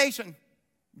as a nation.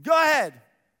 Go ahead.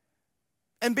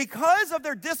 And because of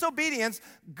their disobedience,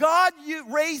 God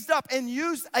raised up and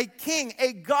used a king,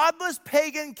 a godless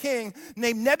pagan king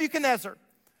named Nebuchadnezzar,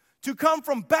 to come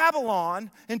from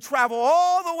Babylon and travel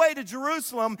all the way to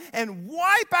Jerusalem and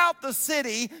wipe out the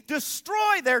city,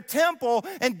 destroy their temple,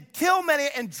 and kill many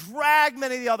and drag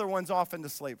many of the other ones off into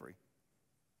slavery.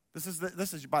 This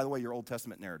is, by the way, your Old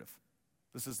Testament narrative.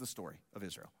 This is the story of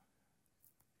Israel.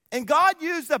 And God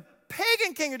used a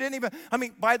pagan king who didn't even,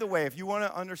 by the way, if you want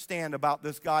to understand about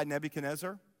this guy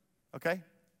Nebuchadnezzar, okay?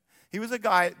 He was a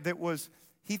guy that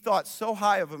he thought so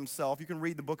high of himself. You can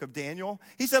read the book of Daniel.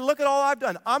 He said, look at all I've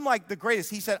done. I'm like the greatest.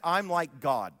 He said, I'm like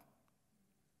God.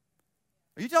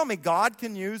 Are you telling me God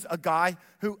can use a guy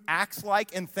who acts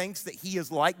like and thinks that he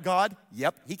is like God?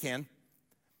 Yep, he can.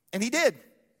 And he did.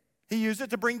 He used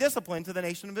it to bring discipline to the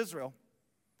nation of Israel.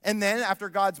 And then after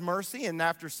God's mercy and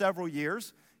after several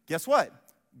years, guess what?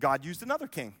 God used another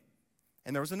king.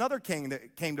 And there was another king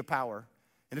that came to power.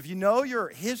 And if you know your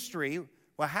history,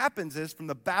 what happens is from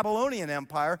the Babylonian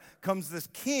Empire comes this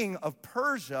king of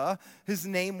Persia. His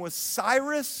name was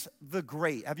Cyrus the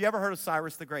Great. Have you ever heard of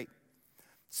Cyrus the Great?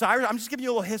 Cyrus, I'm just giving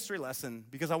you a little history lesson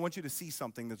because I want you to see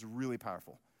something that's really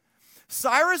powerful.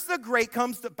 Cyrus the Great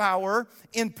comes to power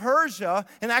in Persia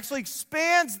and actually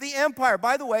expands the empire.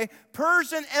 By the way,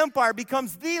 Persian Empire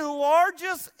becomes the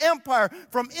largest empire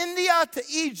from India to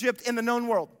Egypt in the known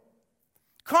world.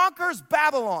 Conquers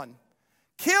Babylon,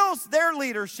 kills their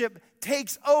leadership,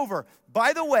 takes over.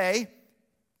 By the way,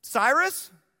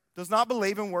 Cyrus does not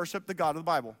believe and worship the God of the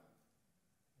Bible.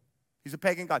 He's a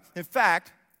pagan god. In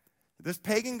fact, this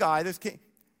pagan guy, this king,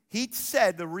 he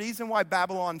said the reason why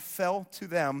Babylon fell to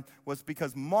them was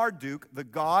because Marduk, the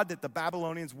god that the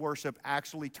Babylonians worship,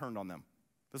 actually turned on them.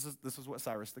 This is what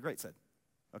Cyrus the Great said,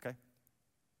 okay?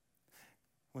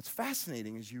 What's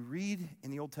fascinating is you read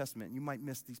in the Old Testament, and you might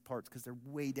miss these parts because they're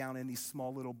way down in these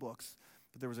small little books,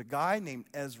 but there was a guy named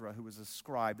Ezra who was a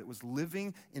scribe that was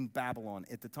living in Babylon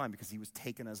at the time because he was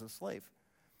taken as a slave.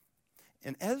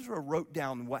 And Ezra wrote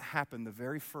down what happened the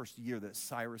very first year that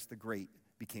Cyrus the Great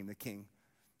became the king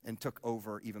and took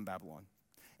over even Babylon.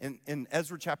 In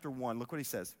Ezra chapter 1, look what he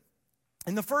says.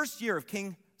 In the first year of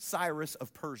King Cyrus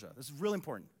of Persia, this is really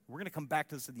important. We're going to come back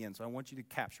to this at the end, so I want you to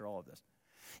capture all of this.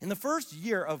 In the first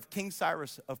year of King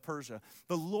Cyrus of Persia,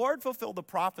 the Lord fulfilled the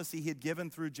prophecy he had given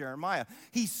through Jeremiah.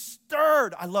 He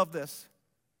stirred, I love this.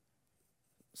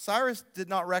 Cyrus did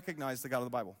not recognize the God of the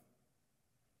Bible.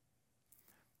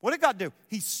 What did God do?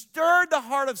 He stirred the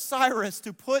heart of Cyrus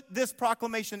to put this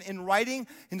proclamation in writing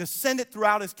and to send it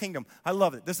throughout his kingdom. I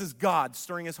love it. This is God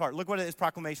stirring his heart. Look what his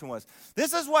proclamation was.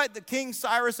 This is what the King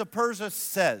Cyrus of Persia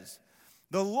says.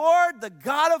 The Lord, the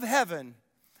God of heaven,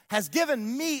 has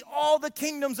given me all the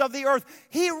kingdoms of the earth.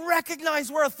 He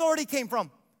recognized where authority came from.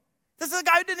 This is a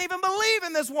guy who didn't even believe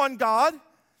in this one God.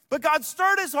 But God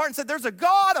stirred his heart and said, there's a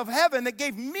God of heaven that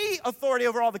gave me authority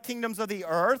over all the kingdoms of the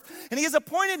earth, and he has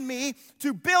appointed me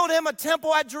to build him a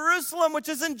temple at Jerusalem, which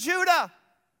is in Judah.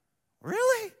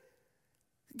 Really?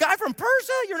 Guy from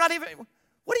Persia? You're not even,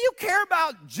 what do you care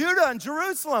about Judah and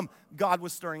Jerusalem? God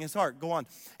was stirring his heart. Go on.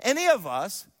 Any of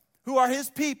us who are his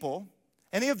people,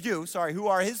 who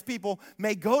are his people,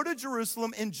 may go to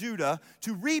Jerusalem in Judah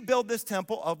to rebuild this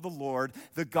temple of the Lord,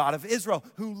 the God of Israel,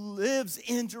 who lives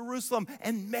in Jerusalem,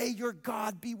 and may your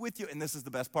God be with you. And this is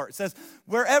the best part. It says,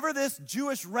 wherever this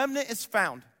Jewish remnant is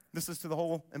found, this is to the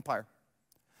whole empire,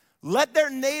 let their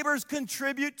neighbors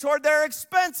contribute toward their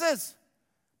expenses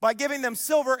by giving them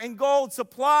silver and gold,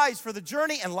 supplies for the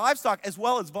journey and livestock, as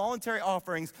well as voluntary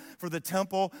offerings for the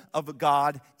temple of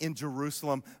God in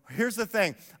Jerusalem. Here's the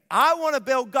thing. I want to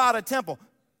build God a temple.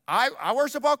 I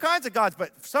worship all kinds of gods,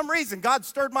 but for some reason, God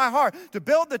stirred my heart to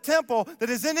build the temple that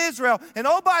is in Israel. And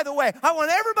oh, by the way, I want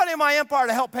everybody in my empire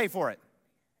to help pay for it.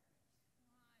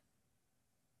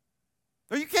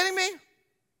 Are you kidding me?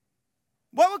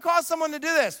 What would cause someone to do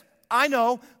this? I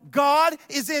know. God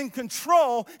is in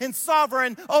control and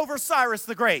sovereign over Cyrus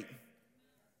the Great.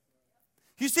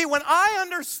 You see, when I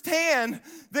understand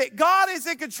that God is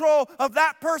in control of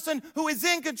that person who is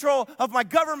in control of my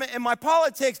government and my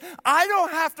politics, I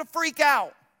don't have to freak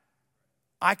out.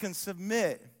 I can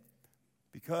submit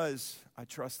because I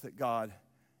trust that God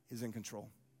is in control.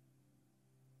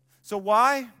 So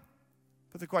why,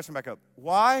 put the question back up,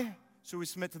 why should we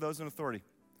submit to those in authority?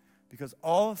 Because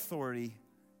all authority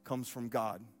comes from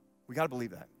God. We got to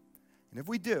believe that. And if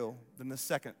we do, then the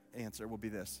second answer will be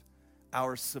this.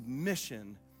 Our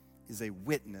submission is a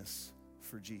witness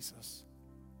for Jesus.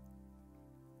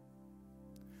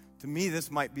 To me,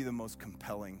 this might be the most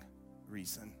compelling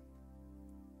reason.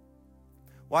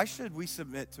 Why should we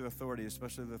submit to authority,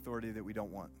 especially the authority that we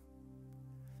don't want?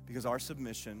 Because our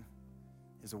submission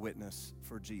is a witness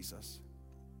for Jesus.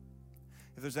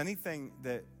 If there's anything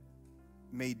that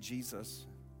made Jesus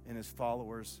and his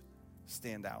followers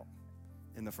stand out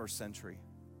in the first century,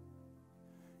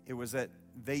 it was that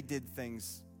they did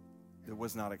things that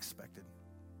was not expected.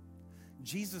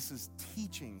 Jesus'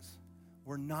 teachings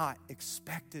were not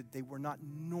expected. They were not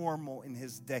normal in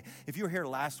his day. If you were here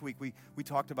last week, we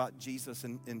talked about Jesus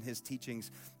and his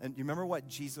teachings. And you remember what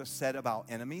Jesus said about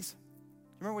enemies?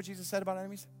 You remember what Jesus said about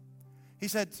enemies? He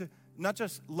said to not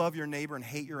just love your neighbor and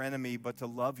hate your enemy, but to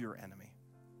love your enemy.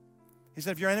 He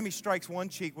said, if your enemy strikes one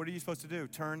cheek, what are you supposed to do?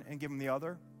 Turn and give him the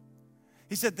other?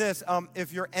 He said this,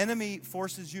 if your enemy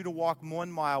forces you to walk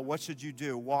 1 mile, what should you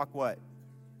do? Walk what?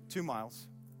 2 miles.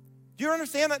 Do you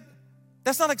understand that?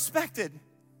 That's not expected.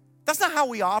 That's not how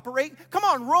we operate. Come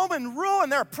on, Roman rule,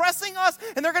 and they're oppressing us,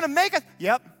 and they're going to make us.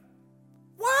 Yep.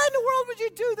 Why in the world would you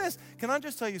do this? Can I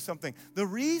just tell you something? The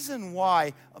reason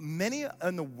why many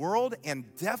in the world, and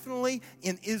definitely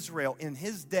in Israel in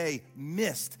his day,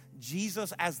 missed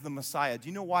Jesus as the Messiah. Do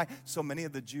you know why so many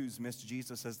of the Jews missed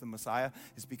Jesus as the Messiah?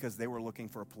 Is because they were looking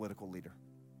for a political leader.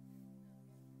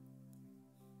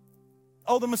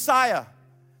 Oh, the Messiah.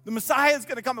 The Messiah is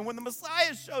going to come, and when the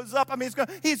Messiah shows up,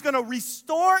 he's going to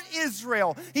restore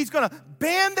Israel. He's going to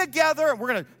band together, and we're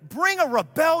going to bring a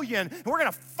rebellion, and we're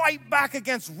going to fight back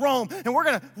against Rome, and we're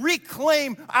going to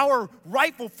reclaim our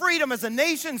rightful freedom as a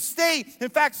nation state. In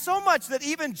fact, so much that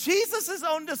even Jesus'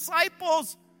 own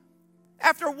disciples,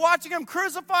 after watching him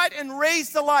crucified and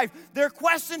raised to life, their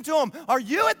question to him, are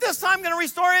you at this time going to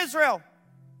restore Israel?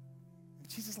 And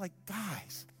Jesus is like,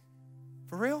 guys,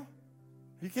 for real?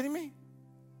 Are you kidding me?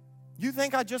 You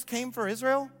think I just came for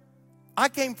Israel? I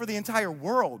came for the entire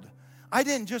world. I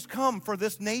didn't just come for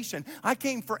this nation. I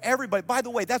came for everybody. By the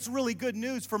way, that's really good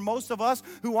news for most of us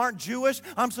who aren't Jewish.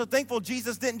 I'm so thankful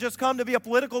Jesus didn't just come to be a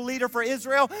political leader for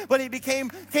Israel, but he came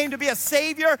to be a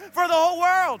savior for the whole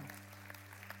world.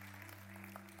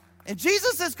 And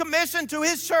Jesus' commission to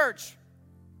his church,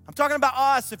 I'm talking about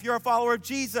us if you're a follower of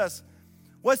Jesus,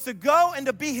 was to go and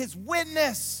to be his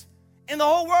witness in the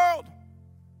whole world.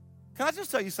 Can I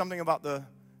just tell you something about the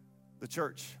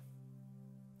church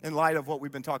in light of what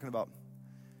we've been talking about?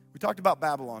 We talked about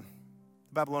Babylon,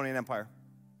 the Babylonian Empire.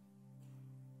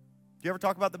 Do you ever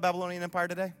talk about the Babylonian Empire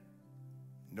today?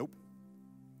 Nope.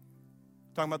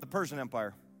 Talking about the Persian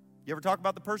Empire. You ever talk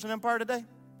about the Persian Empire today?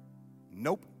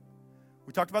 Nope.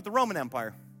 We talked about the Roman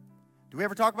Empire. Do we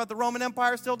ever talk about the Roman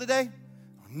Empire still today?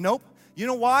 Nope. You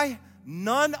know why?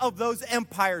 None of those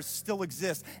empires still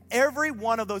exist. Every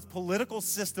one of those political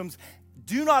systems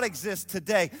do not exist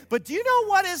today. But do you know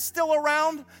what is still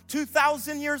around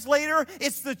 2,000 years later?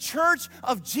 It's the church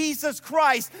of Jesus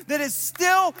Christ that is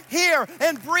still here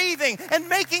and breathing and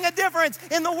making a difference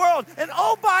in the world. And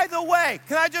oh, by the way,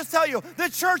 can I just tell you, the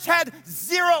church had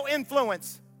zero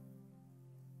influence.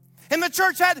 And the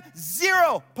church had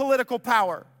zero political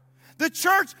power. The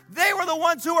church, they were the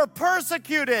ones who were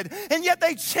persecuted, and yet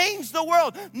they changed the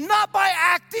world, not by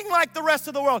acting like the rest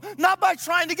of the world, not by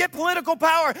trying to get political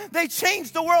power. They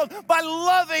changed the world by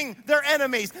loving their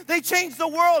enemies. They changed the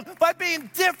world by being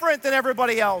different than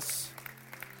everybody else.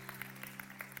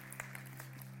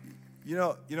 You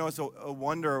know, it's a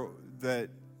wonder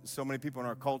that so many people in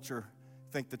our culture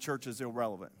think the church is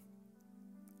irrelevant.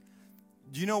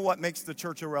 Do you know what makes the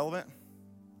church irrelevant?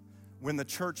 When the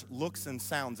church looks and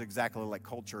sounds exactly like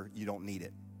culture, you don't need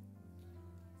it.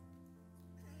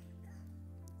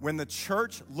 When the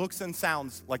church looks and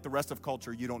sounds like the rest of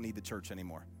culture, you don't need the church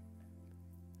anymore.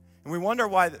 And we wonder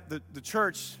why the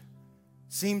church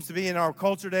seems to be in our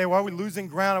culture today. Why are we losing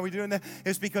ground? Are we doing that?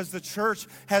 It's because the church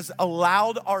has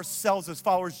allowed ourselves as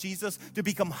followers of Jesus to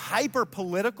become hyper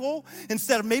political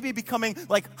instead of maybe becoming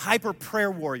like hyper prayer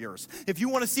warriors. If you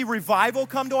want to see revival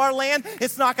come to our land,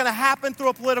 it's not going to happen through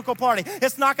a political party.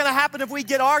 It's not going to happen if we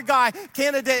get our guy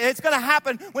candidate. It's going to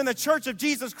happen when the church of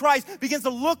Jesus Christ begins to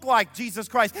look like Jesus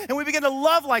Christ, and we begin to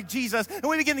love like Jesus, and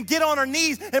we begin to get on our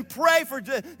knees and pray for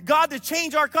God to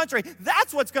change our country.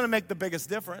 That's what's going to make the biggest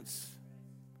difference.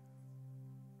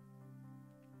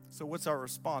 So what's our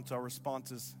response? Our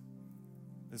response is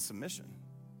submission.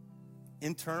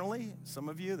 Internally, some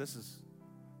of you, this is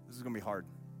going to be hard.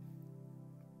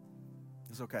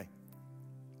 It's okay.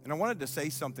 And I wanted to say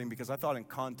something because I thought in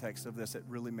context of this, it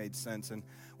really made sense. And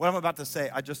what I'm about to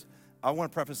say, I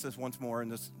want to preface this once more.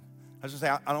 And I just say,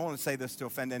 I don't want to say this to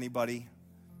offend anybody.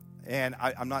 And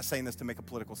I'm not saying this to make a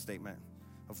political statement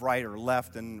of right or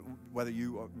left and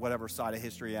whatever side of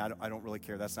history, I don't really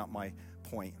care. That's not my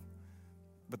point.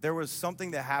 But there was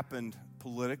something that happened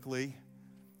politically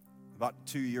about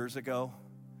 2 years ago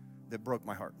that broke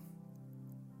my heart.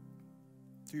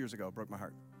 2 years ago, it broke my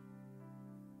heart.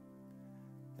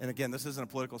 And again, this isn't a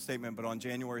political statement, but on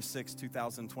January 6,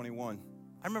 2021,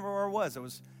 I remember where I was.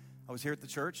 I was here at the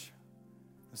church.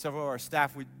 And several of our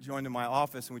staff, we joined in my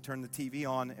office, and we turned the TV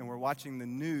on, and we're watching the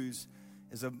news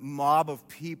as a mob of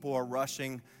people are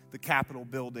rushing the Capitol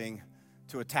building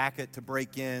to attack it, to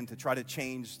break in, to try to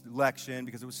change the election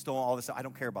because it was stolen, all this. I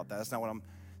don't care about that. It's not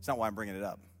why I'm bringing it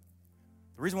up.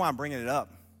 The reason why I'm bringing it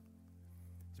up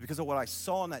is because of what I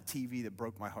saw on that TV that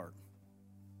broke my heart.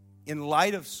 In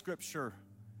light of Scripture,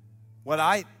 when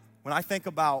I think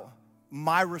about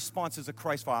my response as a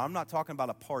Christ follower, I'm not talking about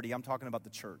a party, I'm talking about the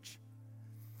church.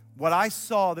 What I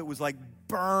saw that was like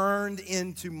burned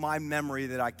into my memory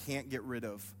that I can't get rid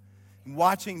of,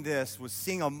 watching this, was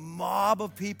seeing a mob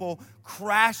of people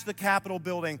crash the Capitol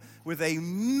building with a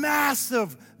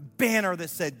massive banner that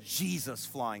said Jesus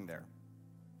flying there.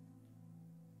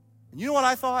 And you know what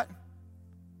I thought?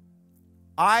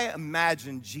 I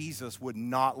imagined Jesus would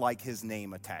not like his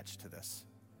name attached to this.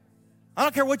 I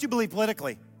don't care what you believe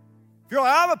politically. If you're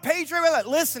like, I'm a patriot,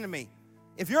 listen to me.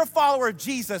 If you're a follower of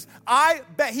Jesus, I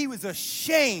bet he was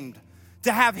ashamed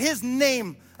to have his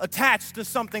name attached to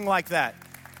something like that.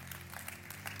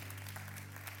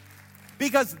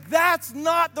 Because that's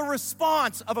not the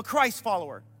response of a Christ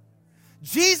follower.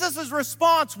 Jesus'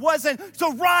 response wasn't to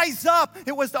rise up.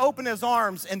 It was to open his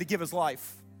arms and to give his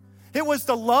life. It was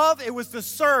to love. It was to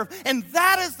serve. And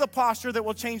that is the posture that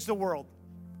will change the world.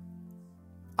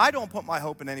 I don't put my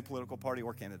hope in any political party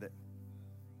or candidate.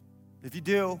 If you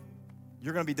do,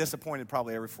 you're going to be disappointed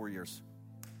probably every 4 years.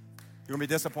 You're going to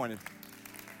be disappointed.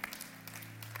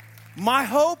 My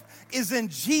hope is in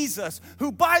Jesus,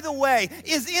 who, by the way,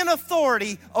 is in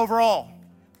authority over all.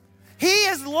 He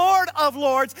is Lord of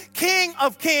lords, King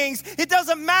of kings. It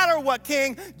doesn't matter what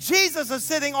king. Jesus is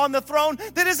sitting on the throne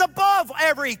that is above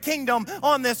every kingdom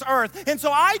on this earth. And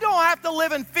so I don't have to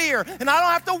live in fear, and I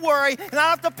don't have to worry, and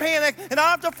I don't have to panic, and I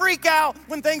don't have to freak out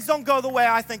when things don't go the way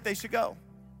I think they should go.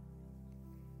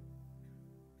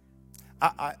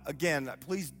 Again,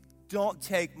 please don't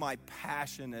take my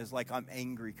passion as like I'm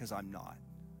angry, because I'm not.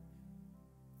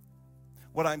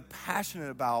 What I'm passionate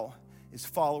about is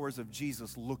followers of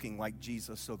Jesus looking like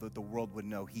Jesus so that the world would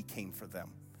know he came for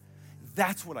them.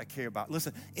 That's what I care about.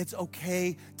 Listen, it's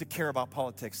okay to care about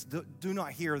politics. Do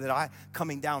not hear that I'm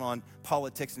coming down on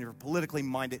politics and you're politically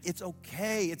minded. It's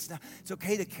okay. It's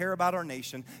okay to care about our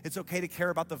nation. It's okay to care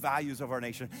about the values of our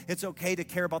nation. It's okay to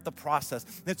care about the process.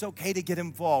 It's okay to get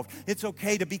involved. It's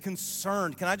okay to be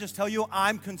concerned. Can I just tell you,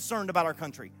 I'm concerned about our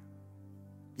country.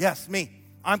 Yes, me.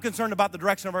 I'm concerned about the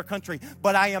direction of our country,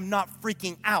 but I am not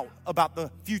freaking out about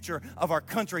the future of our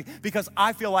country because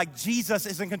I feel like Jesus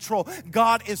is in control.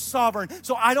 God is sovereign,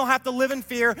 so I don't have to live in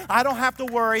fear. I don't have to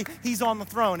worry. He's on the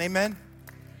throne. Amen?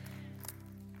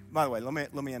 By the way,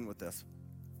 let me end with this.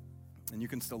 And you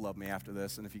can still love me after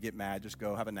this, and if you get mad, just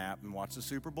go have a nap and watch the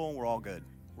Super Bowl, and we're all good.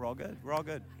 We're all good. We're all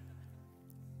good.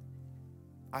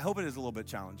 I hope it is a little bit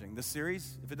challenging. This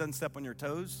series, if it doesn't step on your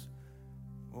toes,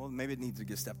 well, maybe it needs to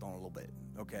get stepped on a little bit,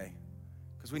 okay?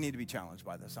 Because we need to be challenged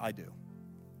by this. I do.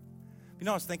 You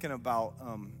know, I was thinking about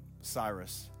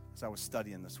Cyrus as I was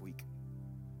studying this week.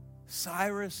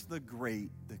 Cyrus the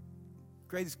Great, the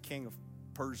greatest king of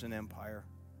Persian Empire.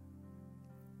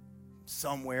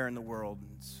 Somewhere in the world,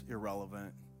 it's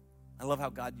irrelevant. I love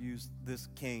how God used this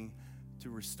king to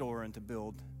restore and to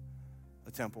build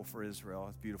a temple for Israel.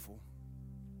 It's beautiful.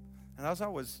 And as I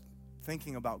was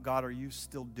thinking about, God, are you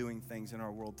still doing things in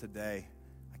our world today?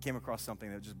 I came across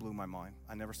something that just blew my mind.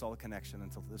 I never saw the connection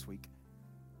until this week.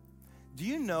 Do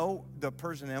you know the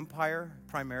Persian Empire,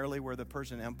 primarily where the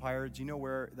Persian Empire, do you know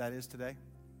where that is today?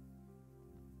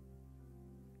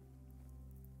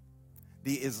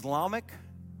 The Islamic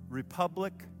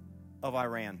Republic of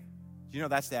Iran. Do you know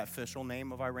that's the official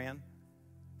name of Iran?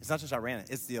 It's not just Iran,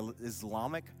 it's the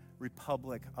Islamic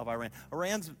Republic of Iran.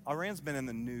 Iran's been in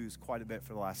the news quite a bit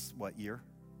for the last, year?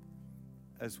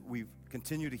 As we've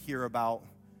continued to hear about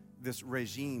this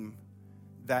regime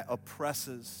that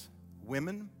oppresses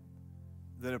women,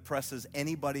 that oppresses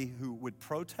anybody who would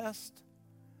protest,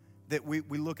 that we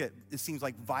look at, it seems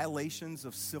like violations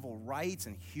of civil rights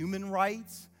and human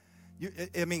rights.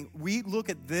 We look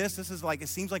at this is like, it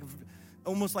seems like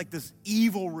almost like this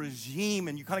evil regime,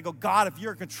 and you kind of go, God, if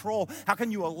you're in control, how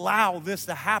can you allow this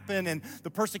to happen? And the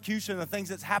persecution and the things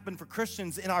that's happened for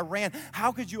Christians in Iran,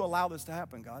 how could you allow this to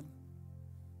happen, God?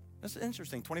 That's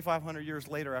interesting. 2,500 years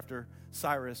later after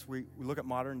Cyrus, we look at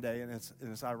modern day, and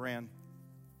it's Iran.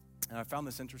 And I found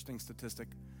this interesting statistic.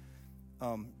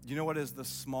 You know what is the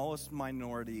smallest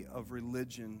minority of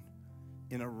religion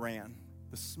in Iran?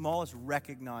 The smallest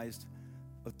recognized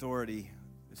authority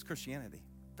is Christianity.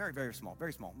 Very, very small,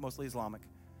 mostly Islamic.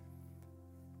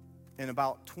 And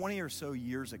about 20 or so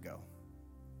years ago,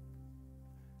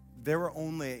 there were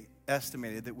only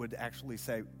estimated that would actually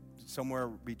say somewhere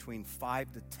between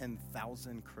 5,000 to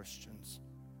 10,000 Christians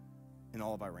in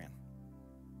all of Iran.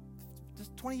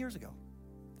 Just 20 years ago,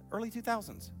 early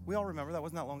 2000s. We all remember that,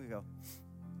 wasn't that long ago.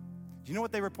 Do you know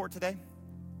what they report today?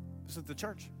 This is the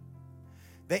church.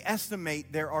 They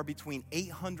estimate there are between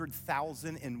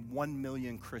 800,000 and 1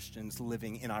 million Christians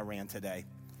living in Iran today.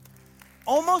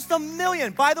 Almost 1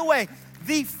 million. By the way,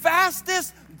 the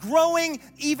fastest growing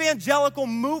evangelical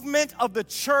movement of the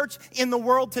church in the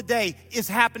world today is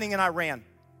happening in Iran.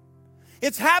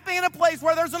 It's happening in a place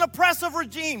where there's an oppressive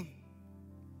regime.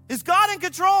 Is God in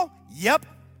control? Yep.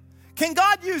 Can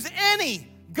God use any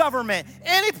government,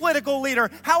 any political leader,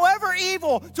 however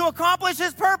evil, to accomplish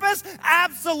his purpose?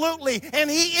 Absolutely. And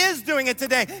he is doing it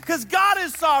today because God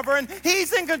is sovereign.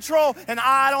 He's in control, and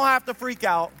I don't have to freak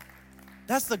out.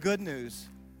 That's the good news.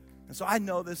 And so I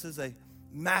know this is a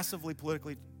massively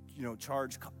politically,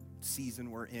 charged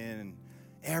season we're in, and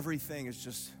everything is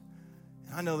just,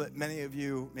 and I know that many of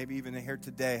you, maybe even here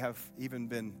today, have even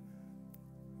been,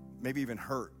 maybe even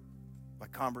hurt by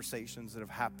conversations that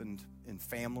have happened in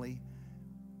family.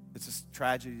 It's a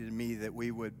tragedy to me that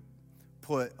we would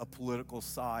put a political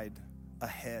side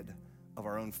ahead of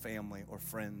our own family or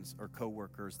friends or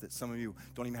coworkers, that some of you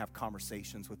don't even have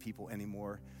conversations with people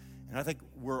anymore. And I think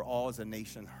we're all as a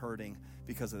nation hurting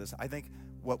because of this. I think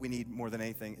what we need more than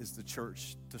anything is the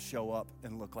church to show up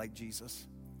and look like Jesus,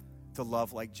 to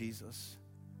love like Jesus,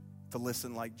 to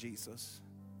listen like Jesus,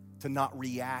 to not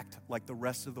react like the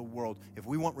rest of the world. If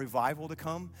we want revival to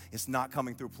come, it's not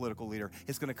coming through a political leader.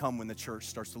 It's going to come when the church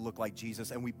starts to look like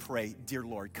Jesus, and we pray, dear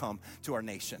Lord, come to our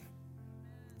nation.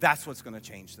 That's what's going to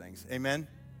change things. Amen?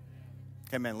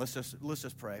 Amen. Let's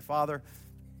just pray. Father,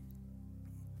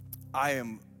 I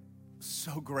am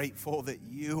so grateful that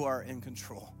you are in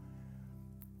control.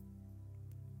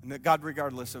 And that, God,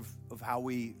 regardless of how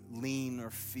we lean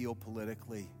or feel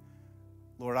politically,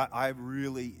 Lord, I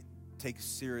really take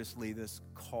seriously this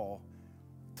call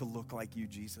to look like you,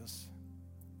 Jesus.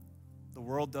 The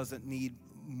world doesn't need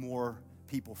more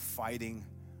people fighting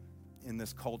in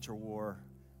this culture war.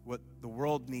 What the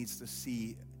world needs to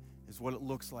see is what it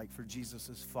looks like for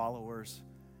Jesus' followers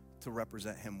to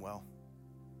represent him well.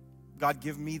 God,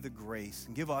 give me the grace,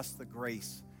 and give us the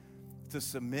grace to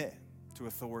submit to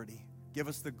authority. Give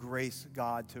us the grace,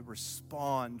 God, to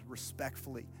respond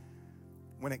respectfully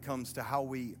when it comes to how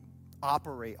we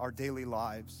operate our daily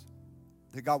lives.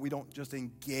 That, God, we don't just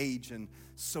engage in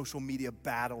social media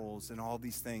battles and all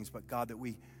these things, but God, that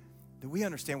we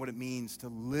understand what it means to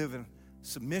live in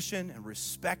submission and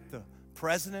respect the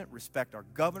president, respect our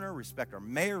governor, respect our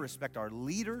mayor, respect our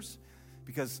leaders,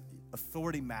 because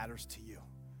authority matters to you.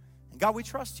 And God, we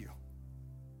trust you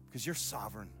because you're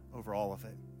sovereign over all of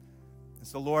it. And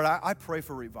so, Lord, I pray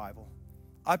for revival.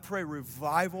 I pray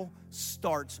revival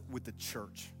starts with the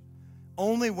church.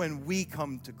 Only when we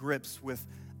come to grips with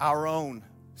our own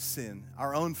sin,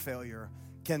 our own failure,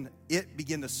 can it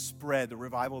begin to spread, the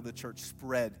revival of the church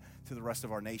spread to the rest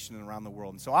of our nation and around the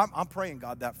world. And so I'm praying,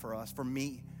 God, that for us. For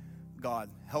me,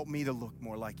 God, help me to look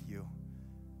more like you.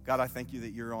 God, I thank you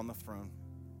that you're on the throne.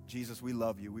 Jesus, we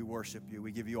love you. We worship you.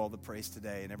 We give you all the praise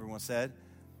today. And everyone said,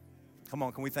 come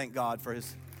on, can we thank God for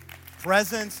his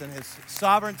presence and his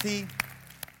sovereignty?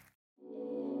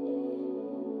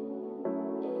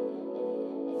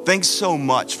 Thanks so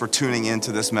much for tuning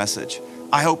into this message.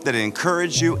 I hope that it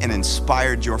encouraged you and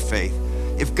inspired your faith.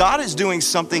 If God is doing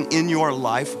something in your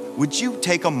life, would you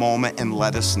take a moment and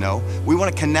let us know? We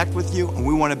want to connect with you and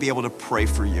we want to be able to pray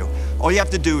for you. All you have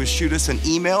to do is shoot us an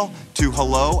email to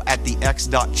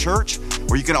hello@thex.church,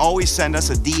 or you can always send us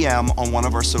a DM on one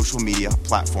of our social media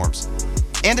platforms.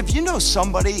 And if you know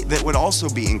somebody that would also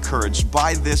be encouraged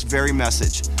by this very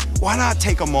message, why not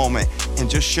take a moment and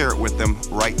just share it with them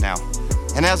right now?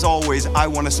 And as always, I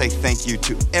want to say thank you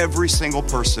to every single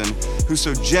person who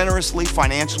so generously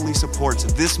financially supports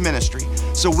this ministry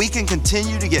so we can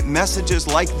continue to get messages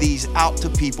like these out to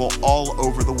people all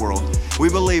over the world. We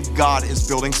believe God is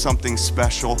building something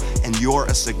special and you're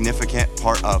a significant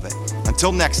part of it.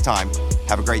 Until next time,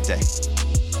 have a great day.